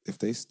to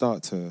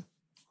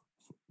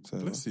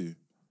bless you.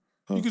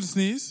 You could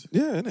sneeze.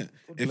 Yeah, innit?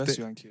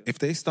 If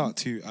they start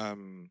to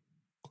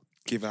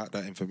give out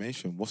that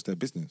information, what's their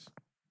business?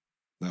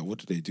 Like, what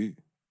do they do?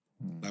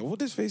 Like, what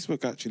does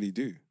Facebook actually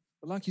do?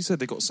 But like you said,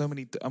 they got so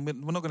many... I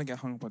mean, we're not going to get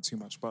hung up on too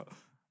much, but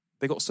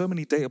they got so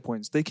many data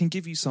points. They can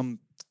give you some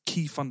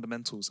key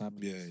fundamentals.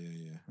 Yeah,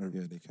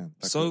 they can.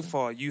 So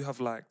far, you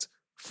have liked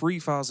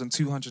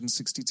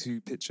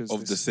 3,262 pictures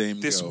of the same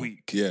this girl.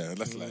 week. Yeah,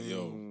 that's like,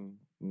 yo...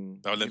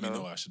 That'll let me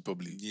know I should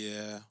probably...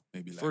 Yeah.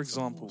 Maybe like for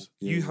example,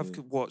 you have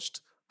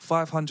watched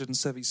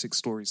 576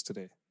 stories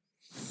today.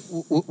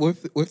 What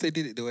if they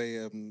did it the way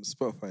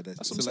Spotify does?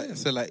 That's what I'm saying.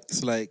 So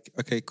like,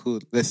 okay,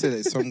 cool. Let's say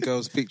that some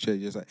girl's picture,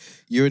 just like,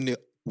 you're in the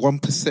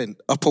 1%,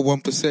 upper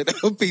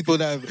 1% of people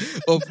that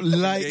have of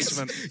likes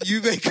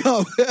you make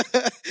up.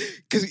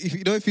 Because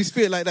if you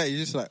spit it like that, you're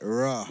just like,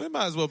 rah. They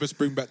might as well just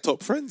bring back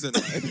top friends in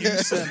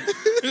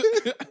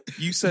it.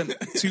 You sent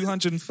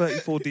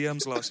 234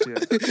 DMs last year.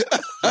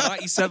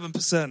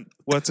 97%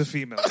 were to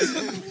females.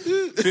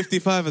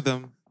 55 of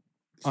them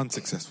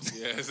unsuccessful.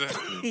 Yeah,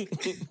 exactly.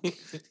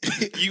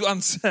 You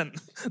unsent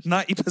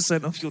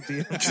 90% of your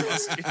DMs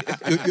last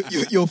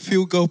year. Your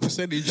field goal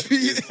percentage.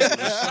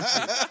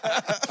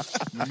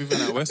 You're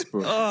moving out west,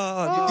 bro.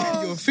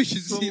 Your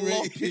efficiency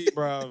rate,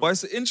 bro. But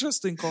it's an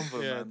interesting convo,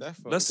 man.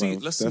 Let's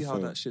see how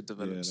that shit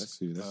develops. Let's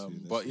see.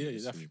 But yeah,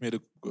 you made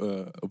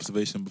an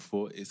observation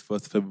before. It's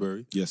 1st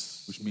February.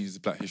 Yes. Which means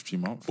Black History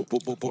Month.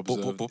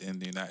 Observed in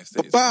the United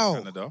States and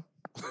Canada.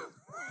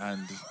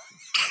 And...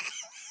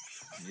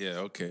 yeah,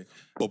 okay.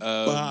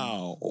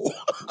 Wow.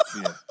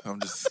 Yeah, I'm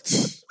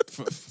just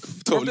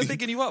totally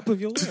picking you up with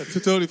your words.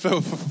 Totally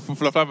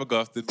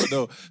flabbergasted. But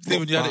no,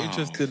 Stephen, you had an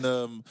interesting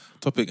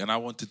topic, and I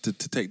wanted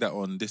to take that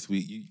on this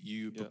week.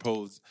 You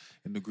proposed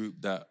in the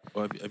group that.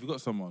 Or have you got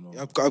someone? Or?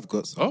 I've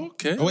got someone. Oh,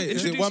 okay. Oh, wait,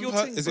 is it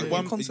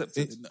one concept?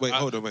 Wait,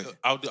 hold on, wait.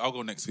 I'll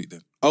go next week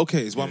then.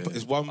 Okay, it's one I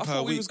per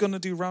thought we week. was gonna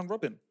do round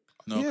robin.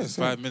 No, it's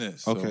 5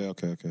 minutes. So. Okay.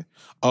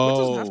 Oh, it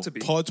doesn't have to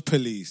be. Pod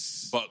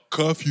police. But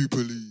curfew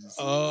police.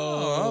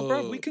 Oh,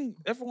 bro,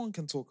 everyone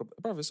can talk about.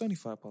 Bro, it's only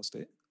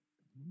 8:05.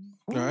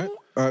 All right.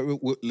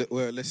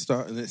 Well, let's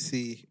start and let's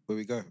see where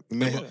we go.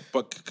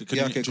 But can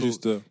you introduce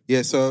the...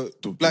 Yeah, so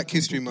Black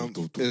History Month,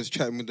 I was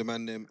chatting with the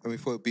man then, and we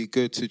thought it'd be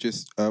good to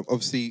just,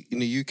 obviously in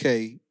the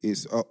UK,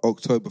 it's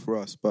October for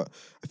us, but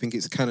I think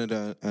it's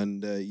Canada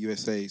and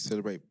USA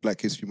celebrate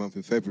Black History Month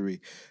in February.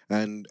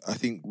 And I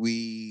think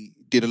we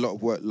did a lot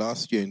of work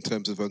last year in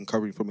terms of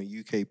uncovering from a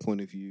UK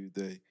point of view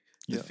the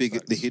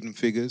hidden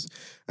figures,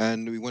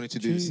 and we wanted to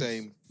do the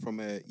same from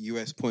a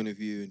US point of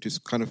view and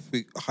just kind of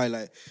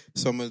highlight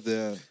some of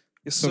the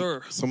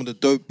some of the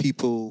dope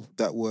people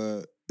that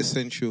were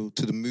essential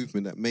to the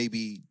movement that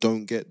maybe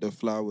don't get the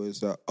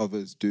flowers that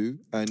others do,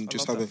 and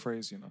just have that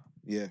phrase,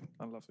 Yeah,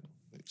 I love it.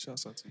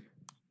 Shouts out to you.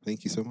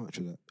 Thank you so much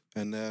for that.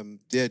 And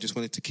just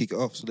wanted to kick it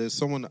off. So there's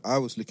someone that I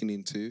was looking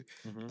into.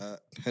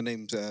 Her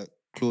name's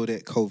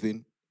Claudette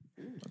Colvin.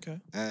 Okay.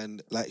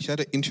 And like she had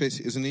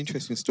it was an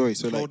interesting story.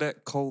 So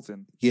Claudette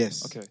Colvin.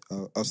 Yes. Okay.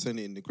 I'll send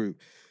it in the group.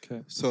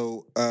 Okay.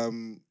 So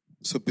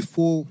so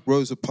before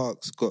Rosa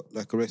Parks got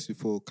like arrested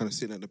for kind of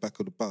sitting at the back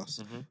of the bus,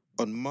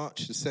 on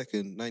March the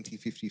 2nd,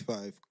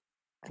 1955,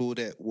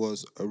 Claudette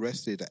was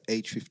arrested at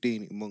age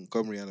 15 in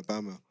Montgomery,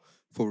 Alabama,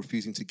 for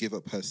refusing to give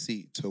up her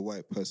seat to a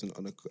white person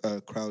on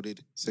a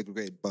crowded,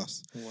 segregated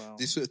bus. Wow.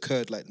 This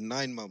occurred like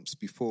 9 months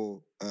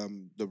before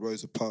the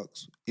Rosa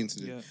Parks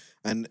incident. Yeah.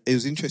 And it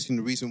was interesting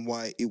the reason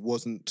why it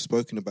wasn't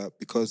spoken about,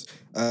 because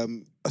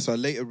so I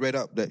later read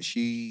up that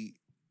she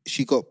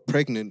got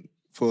pregnant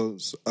for,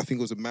 I think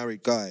it was a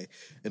married guy.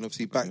 And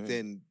obviously back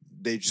then,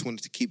 they just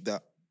wanted to keep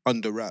that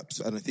under wraps.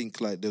 And I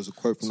think like there was a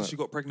quote from So she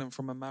got pregnant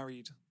from a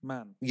married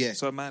man? Yeah.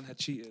 So a man had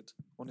cheated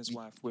on his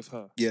wife with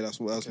her? Yeah, that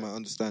was my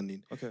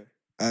understanding. Okay.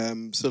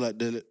 So like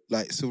the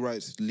civil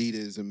rights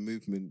leaders and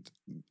movement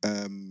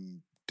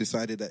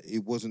decided that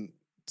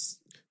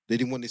they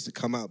didn't want this to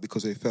come out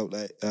because they felt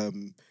like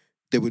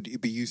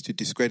it'd be used to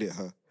discredit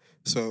her.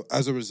 So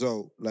as a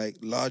result, like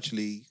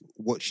largely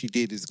what she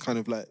did is kind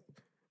of like,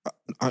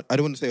 I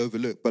don't want to say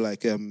overlooked, but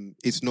like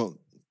it's not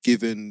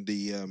given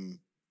the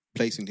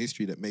place in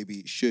history that maybe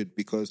it should,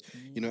 because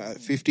you know, at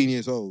 15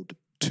 years old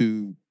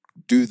to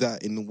do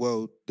that in the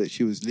world that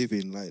she was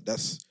living, like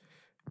that's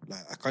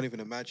like I can't even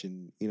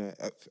imagine. You know,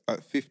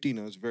 at 15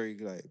 I was very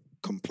like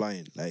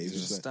compliant. Like it was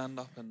just like, stand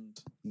up and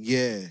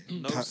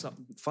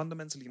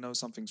fundamentally know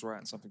something's right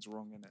and something's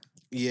wrong in it.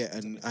 Yeah,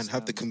 and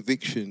have the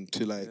conviction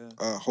to like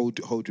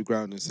hold your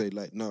ground and say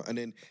like no. And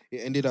then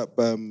it ended up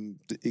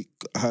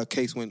her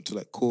case went to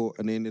like court,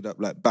 and they ended up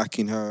like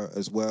backing her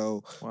as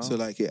well. Wow. So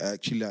like it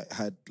actually like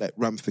had like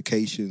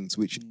ramifications,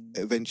 which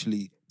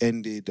eventually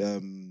ended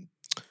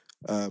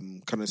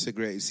kind of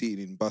segregated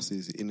seating in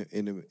buses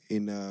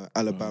in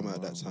Alabama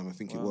at that time, I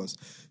think it was.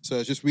 So I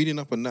was just reading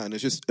up on that, and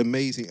it's just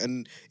amazing,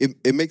 and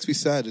it makes me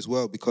sad as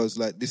well, because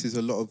like this is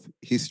a lot of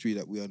history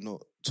that we are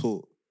not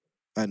taught,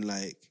 and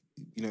like,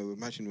 you know,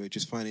 imagine we're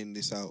just finding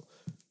this out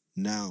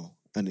now,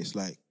 and it's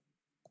like,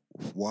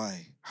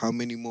 why? How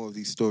many more of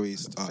these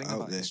stories are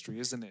out there? History,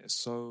 isn't it? It's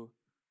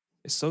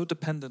so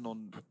dependent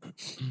on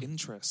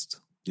interest.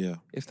 Yeah,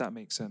 if that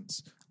makes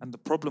sense. And the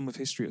problem with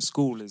history at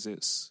school is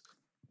it's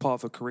part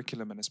of a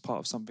curriculum and it's part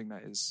of something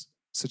that is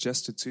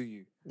suggested to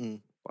you.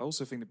 But I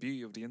also think the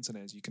beauty of the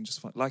internet is you can just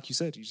find, like you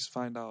said, you just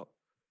find out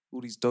all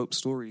these dope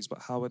stories, but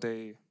how are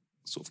they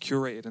sort of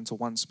curated into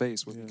one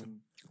space where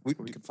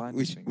we can find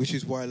these things? Which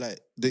is why, like,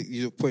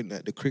 your point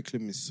that the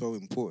curriculum is so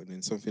important,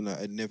 and something that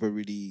I never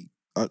really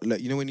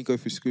like. You know, when you go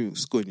through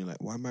school and you're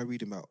like, why am I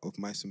reading about Of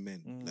Mice and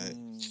Men? Like,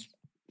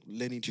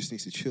 Lenny just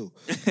needs to chill.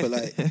 But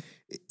like,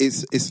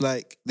 it's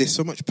like there's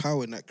so much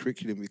power in that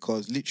curriculum,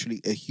 because literally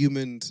a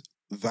human's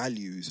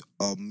values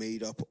are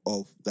made up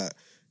of that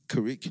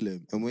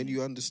curriculum. And when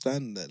you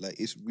understand that, like,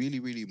 it's really,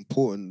 really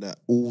important that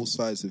all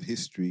sides of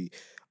history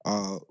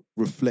are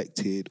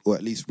reflected, or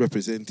at least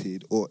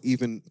represented, or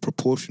even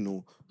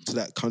proportional to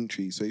that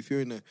country. So if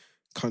you're in a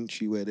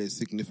country where there's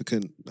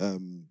significant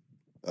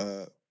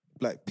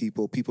black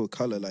people of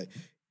color, like,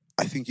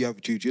 I think you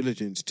have due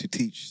diligence to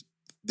teach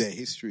their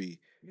history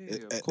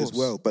as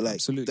well. But like,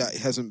 that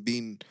hasn't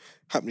been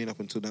happening up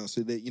until now.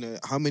 So that, you know,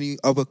 how many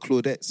other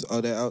Claudettes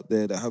are there out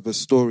there that have a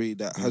story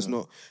that has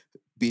not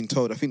been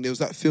told? I think there was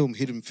that film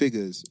Hidden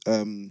Figures.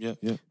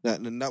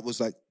 That was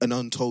like an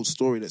untold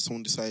story that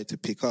someone decided to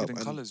pick up.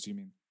 Hidden Colours, do you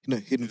mean? No,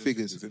 Hidden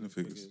Figures. Hidden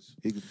Figures.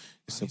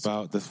 It's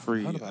about the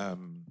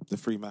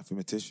three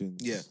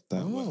mathematicians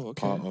that were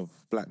part of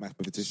black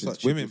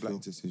mathematicians, women black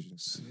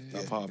mathematicians.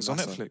 Yeah. Part of it's on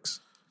Netflix.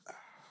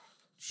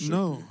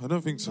 No, I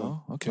don't think so.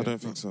 No? Okay. I don't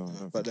think so.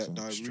 But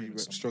I really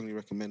strongly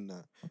recommend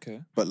that.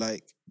 Okay. But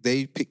like,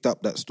 they picked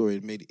up that story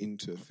and made it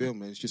into a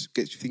film, and it just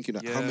gets you thinking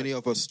like, how many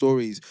other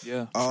stories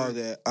are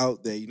there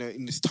out there? You know,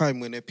 in this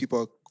time when people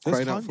are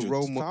crying out for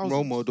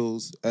role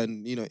models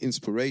and, you know,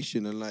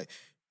 inspiration, and like,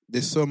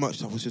 there's so much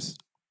that was just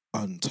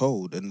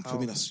untold, and for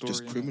me that's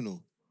just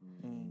criminal.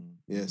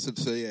 Yeah.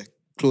 So yeah.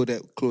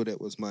 Claudette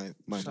was my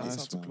Shout out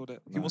to Claudette.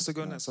 He wants to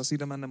go next. I see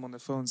them and them on their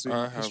phones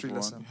doing history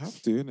lesson. You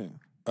have to, innit?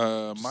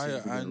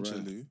 Maya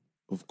Angelou.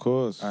 Of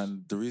course.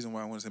 And the reason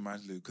why I want to say Maya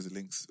Angelou, because it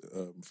links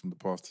from the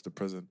past to the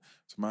present.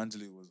 So Maya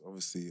Angelou was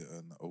obviously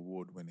an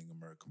award-winning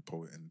American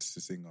poet and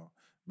singer,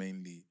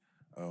 mainly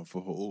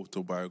for her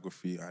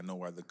autobiography, I Know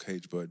Why the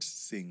Cage Bird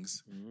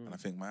Sings. And I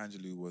think Maya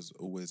Angelou was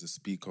always a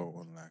speaker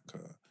on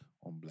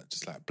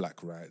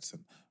black rights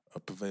and a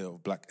purveyor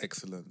of black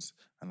excellence.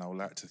 And I would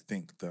like to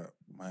think that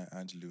Maya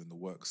Angelou and the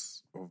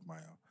works of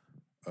Maya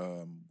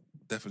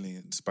definitely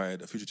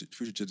inspired a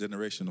future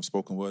generation of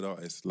spoken word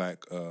artists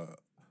like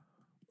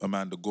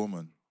Amanda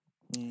Gorman,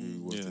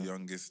 who was the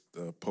youngest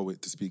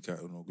poet to speak at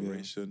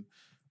inauguration.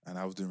 And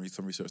I was doing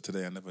some research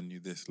today. I never knew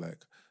this.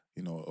 Like,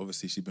 you know,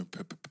 obviously she's been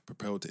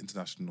propelled to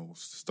international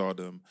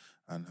stardom,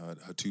 and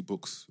her two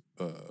books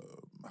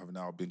have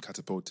now been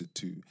catapulted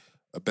to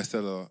a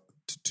bestseller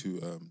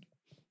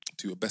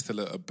to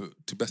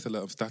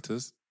bestseller of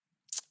status.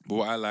 But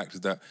what I liked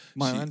is that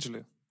Maya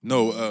Angelou.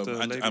 No,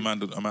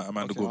 Amanda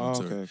Gorman.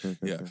 Sorry.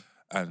 Okay.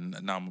 and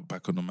now I'm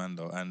back on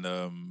Amanda. And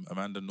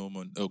Amanda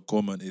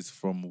Gorman is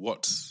from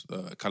Watts,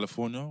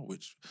 California,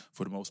 which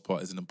for the most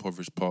part is an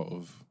impoverished part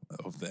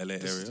of the LA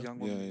This area. is the young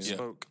woman who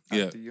spoke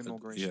Yeah. at the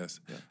inauguration. Yes.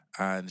 Yeah.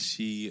 And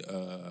she,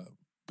 a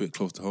bit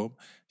close to home,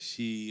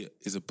 she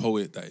is a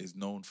poet that is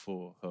known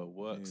for her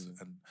works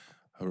and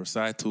her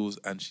recitals,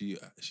 and she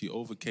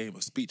overcame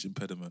a speech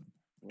impediment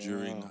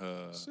during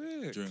her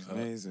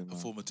Amazing,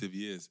 formative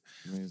years.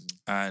 Amazing.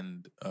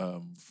 And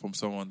from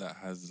someone that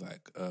has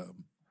like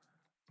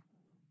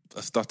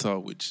a stutter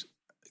which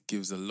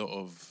gives a lot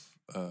of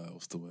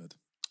what's the word?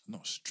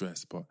 Not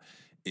stress, but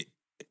it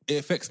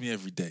affects me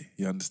every day.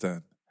 You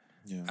understand?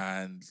 Yeah.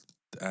 And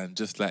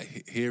just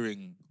like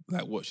hearing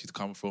like what she's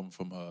come from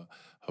her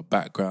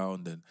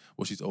background and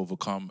what she's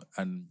overcome,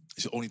 and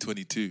she's only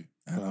 22.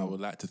 And I would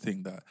like to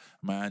think that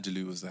Maya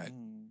Angelou was like,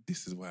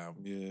 this is where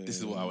this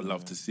is what I would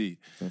love to see.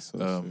 That's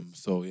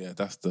so yeah,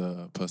 that's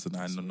the person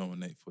I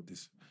nominate for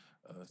this.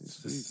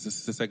 This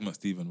is a segment,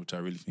 Stephen, which I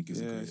really think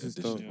is a great this is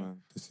addition. dope,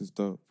 man. This is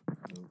dope.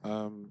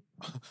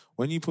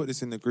 When you put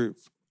this in the group,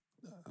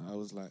 I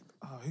was like,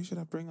 who should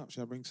I bring up?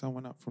 Should I bring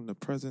someone up from the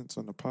present,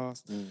 from the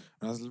past? And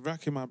I was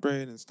racking my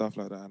brain and stuff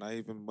like that. And I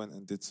even went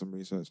and did some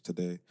research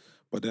today.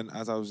 But then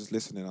as I was just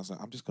listening, I was like,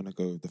 I'm just going to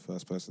go with the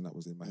first person that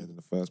was in my head in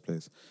the first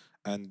place.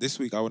 And this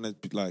week, I want to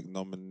like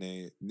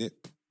nominate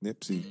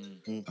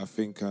Nipsey. I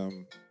think,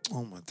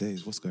 oh my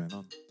days, what's going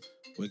on?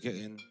 We're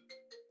getting...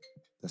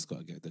 That's got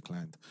to get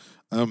declined.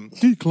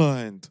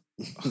 Declined.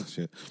 Oh,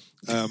 shit.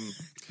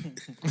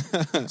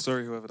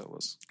 Sorry, whoever that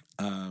was.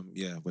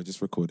 Yeah, we're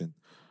just recording.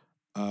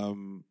 I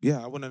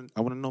want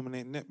to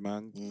nominate Nip,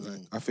 man.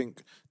 Like, I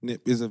think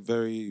Nip is a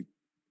very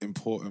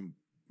important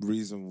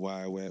reason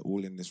why we're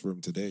all in this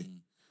room today.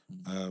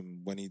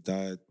 When he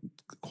died,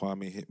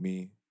 Kwame hit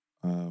me,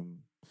 and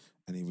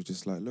he was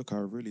just like, "Look, I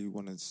really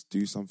want to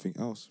do something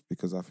else,"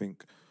 because I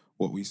think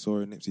what we saw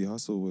in Nipsey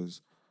Hussle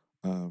was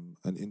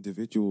an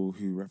individual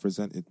who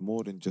represented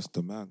more than just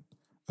a man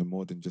and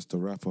more than just a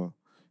rapper.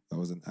 That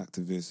was an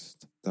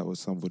activist. That was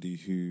somebody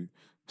who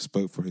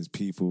spoke for his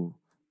people,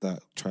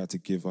 that tried to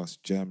give us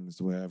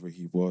gems wherever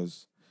he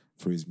was,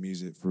 for his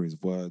music, for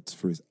his words,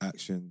 for his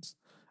actions.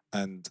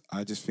 And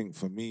I just think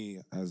for me,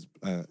 as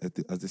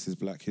this is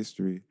Black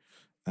History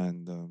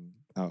and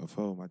Out of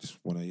Home, I just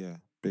want to,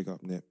 big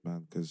up Nip,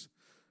 man, because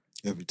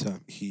every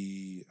time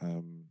he,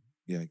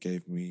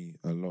 gave me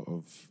a lot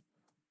of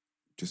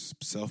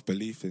just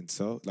self-belief in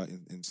self,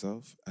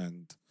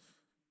 and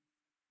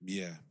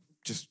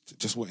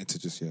just wanting to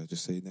just say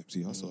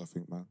Nipsey Hussle, I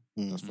think, man.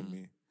 That's for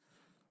me.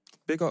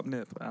 Big up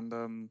Nip.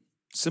 And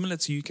similar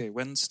to UK,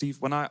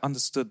 when I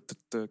understood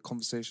the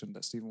conversation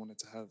that Stephen wanted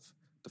to have,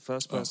 the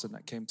first person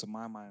that came to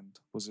my mind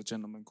was a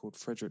gentleman called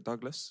Frederick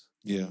Douglass.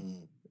 Yeah.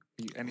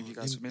 Any of you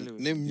guys familiar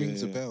with him? Name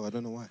rings a bell. I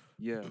don't know why.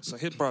 Yeah. So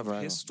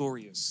his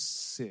story is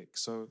sick.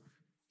 So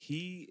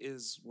he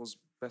was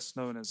best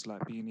known as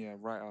like being a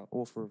writer,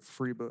 author of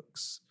 3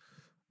 books,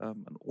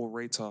 an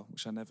orator,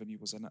 which I never knew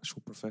was an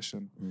actual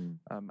profession,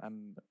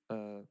 and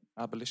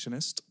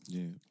abolitionist.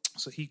 Yeah.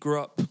 So he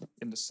grew up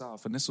in the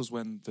South, and this was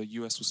when the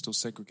US was still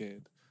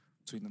segregated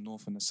between the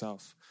North and the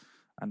South.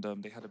 And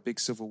they had a big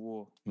civil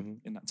war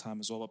in that time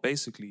as well. But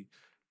basically,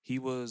 he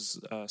was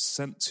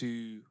sent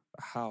to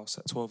a house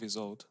at 12 years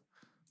old.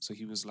 So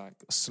he was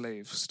like a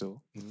slave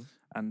still.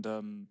 And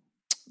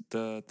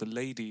the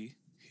lady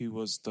who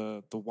was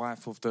the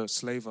wife of the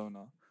slave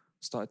owner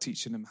started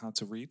teaching him how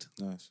to read.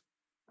 Nice.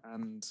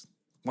 And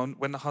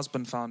when the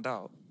husband found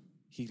out,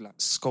 he like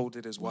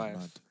scolded his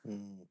wife,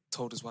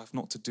 told his wife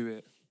not to do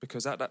it,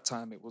 because at that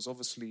time it was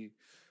obviously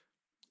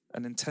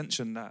an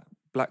intention that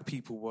Black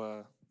people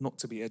were not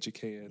to be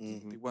educated.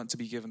 They weren't to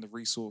be given the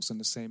resource and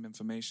the same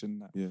information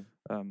that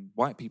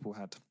white people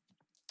had.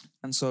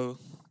 And so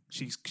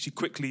she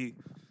quickly,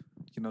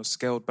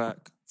 scaled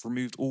back,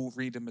 removed all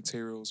reading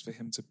materials for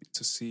him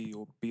to see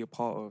or be a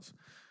part of.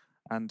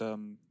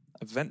 And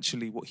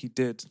eventually what he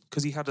did,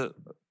 because he had a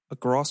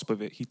grasp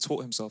of it, he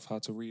taught himself how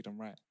to read and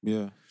write.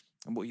 Yeah.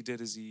 And what he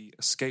did is he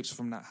escapes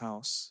from that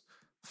house,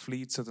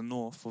 flee to the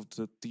north of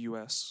the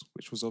US,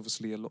 which was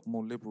obviously a lot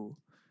more liberal,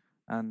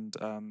 and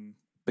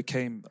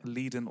became a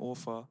leading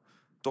author,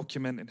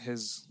 documenting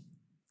his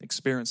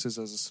experiences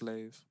as a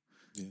slave,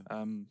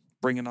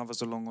 bringing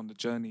others along on the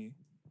journey,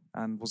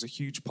 and was a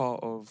huge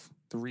part of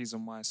the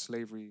reason why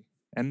slavery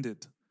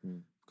ended,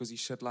 because he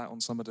shed light on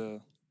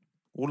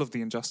all of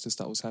the injustice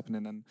that was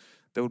happening. And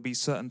there would be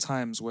certain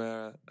times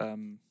where,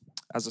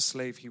 as a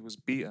slave, he was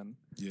beaten,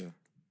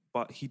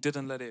 but he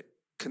didn't let it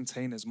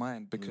contain his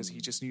mind, because he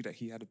just knew that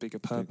he had a bigger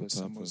purpose.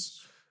 And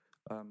was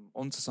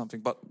onto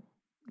something. But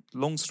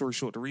long story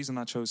short, the reason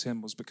I chose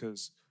him was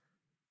because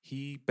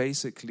he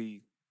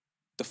basically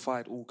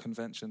defied all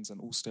conventions and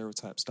all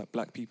stereotypes that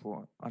Black people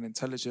are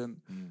unintelligent,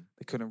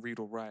 they couldn't read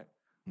or write.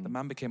 The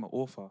man became an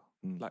author.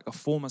 Like a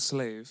former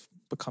slave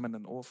becoming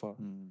an author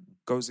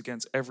goes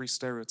against every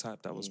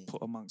stereotype that was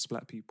put amongst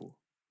Black people,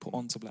 put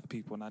onto Black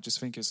people. And I just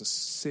think it's a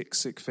sick,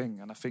 sick thing.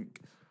 And I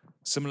think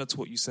similar to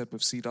what you said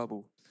with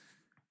C-Double,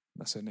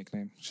 that's her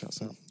nickname,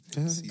 shouts out,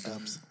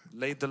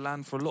 laid the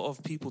land for a lot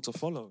of people to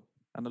follow.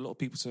 And a lot of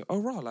people say, oh,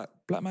 right, like,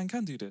 black man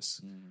can do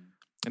this.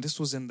 And this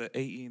was in the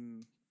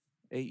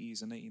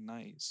 1880s and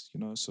 1890s, you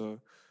know? So,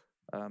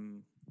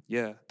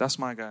 yeah, that's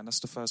my guy. And that's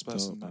the first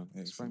person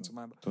that sprang to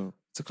mind.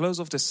 To close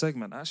off this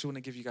segment, I actually want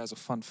to give you guys a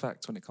fun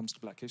fact when it comes to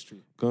black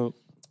history. Go.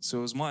 So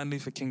it was Martin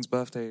Luther King's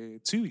birthday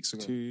 2 weeks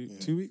ago.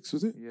 2 weeks,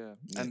 was it? Yeah.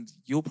 And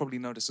you'll probably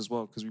know this as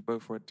well because we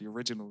both read the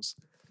originals.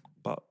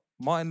 But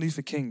Martin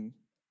Luther King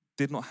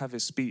did not have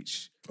his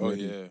speech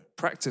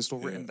practiced or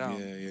written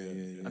down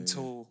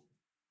until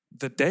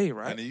the day,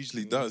 right? And he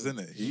usually does, isn't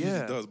it? He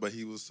usually does, but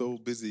he was so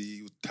busy,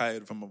 he was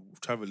tired from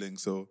traveling,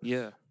 so...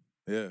 Yeah.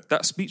 Yeah.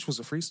 That speech was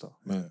a freestyle.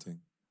 Mad thing.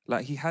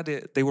 Like, he had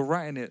it, they were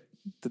writing it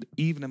the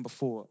evening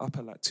before, up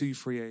at like 2,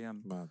 3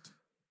 a.m. Mad.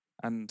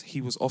 And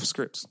he was off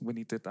script when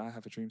he did the I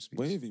Have a Dream speech.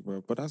 Wavy,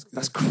 bro. But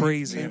that's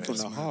crazy. Came from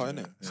the heart,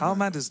 innit? How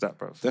mad is that,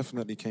 bro?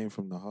 Definitely came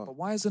from the heart. But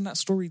why isn't that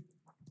story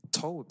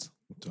told?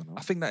 I don't know.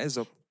 I think that is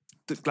a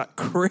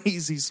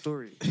crazy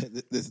story.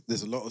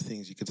 There's a lot of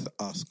things you could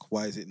ask.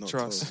 Why is it not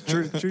told?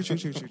 True.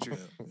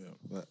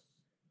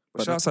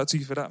 But shouts out to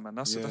you for that, man.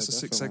 That's a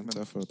sick segment.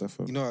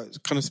 Definitely. You know, it's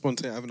kind of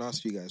spontaneous. I haven't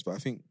asked you guys, but I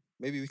think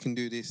maybe we can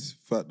do this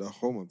for the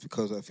whole month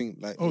because I think,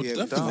 like,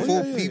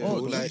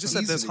 people. like, you just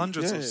said there's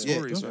hundreds of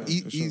stories, right?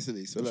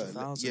 Easily. So, like,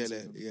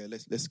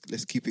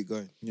 let's keep it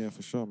going. Yeah,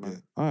 for sure,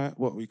 man. All right,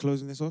 what, are we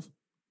closing this off?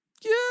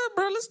 Yeah,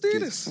 bro, let's do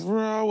this.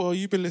 Bro, well,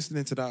 you've been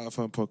listening to that Out of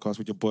Home podcast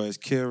with your boys,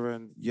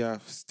 Kieran,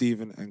 Yaf,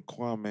 Stephen, and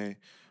Kwame.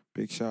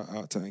 Big shout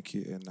out to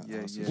Ankita in that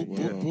house as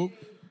well.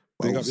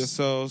 Big up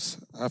yourselves.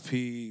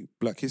 Happy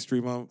Black History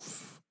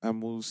Month.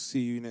 And we'll see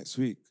you next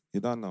week. You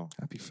don't know.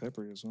 Happy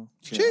February as well.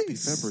 Yeah, happy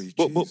February.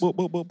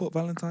 But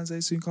Valentine's Day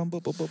soon come.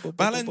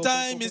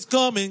 Valentine is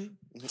coming.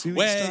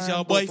 Where's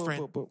your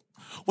boyfriend?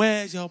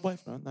 Where's your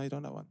boyfriend? No, you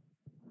don't know one.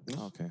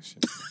 Okay,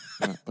 shit.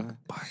 Right, bye.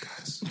 Bye,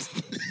 guys.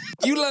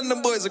 You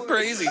London boys are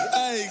crazy.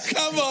 Hey,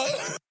 come on.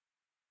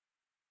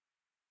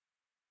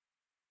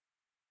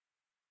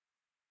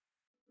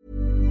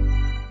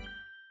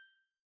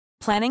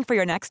 Planning for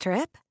your next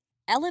trip?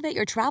 Elevate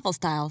your travel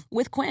style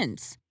with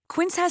Quince.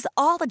 Quince has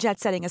all the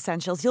jet-setting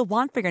essentials you'll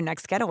want for your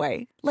next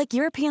getaway, like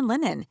European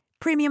linen,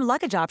 premium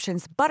luggage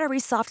options, buttery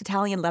soft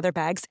Italian leather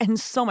bags, and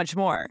so much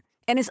more.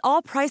 And is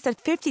all priced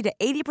at 50 to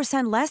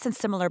 80% less than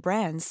similar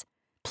brands.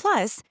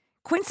 Plus,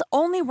 Quince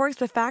only works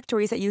with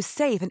factories that use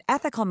safe and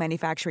ethical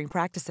manufacturing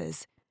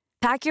practices.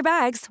 Pack your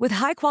bags with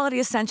high-quality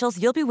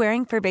essentials you'll be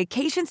wearing for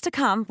vacations to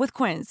come with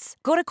Quince.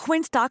 Go to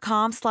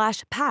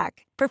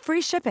quince.com/pack for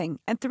free shipping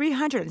and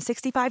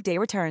 365-day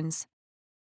returns.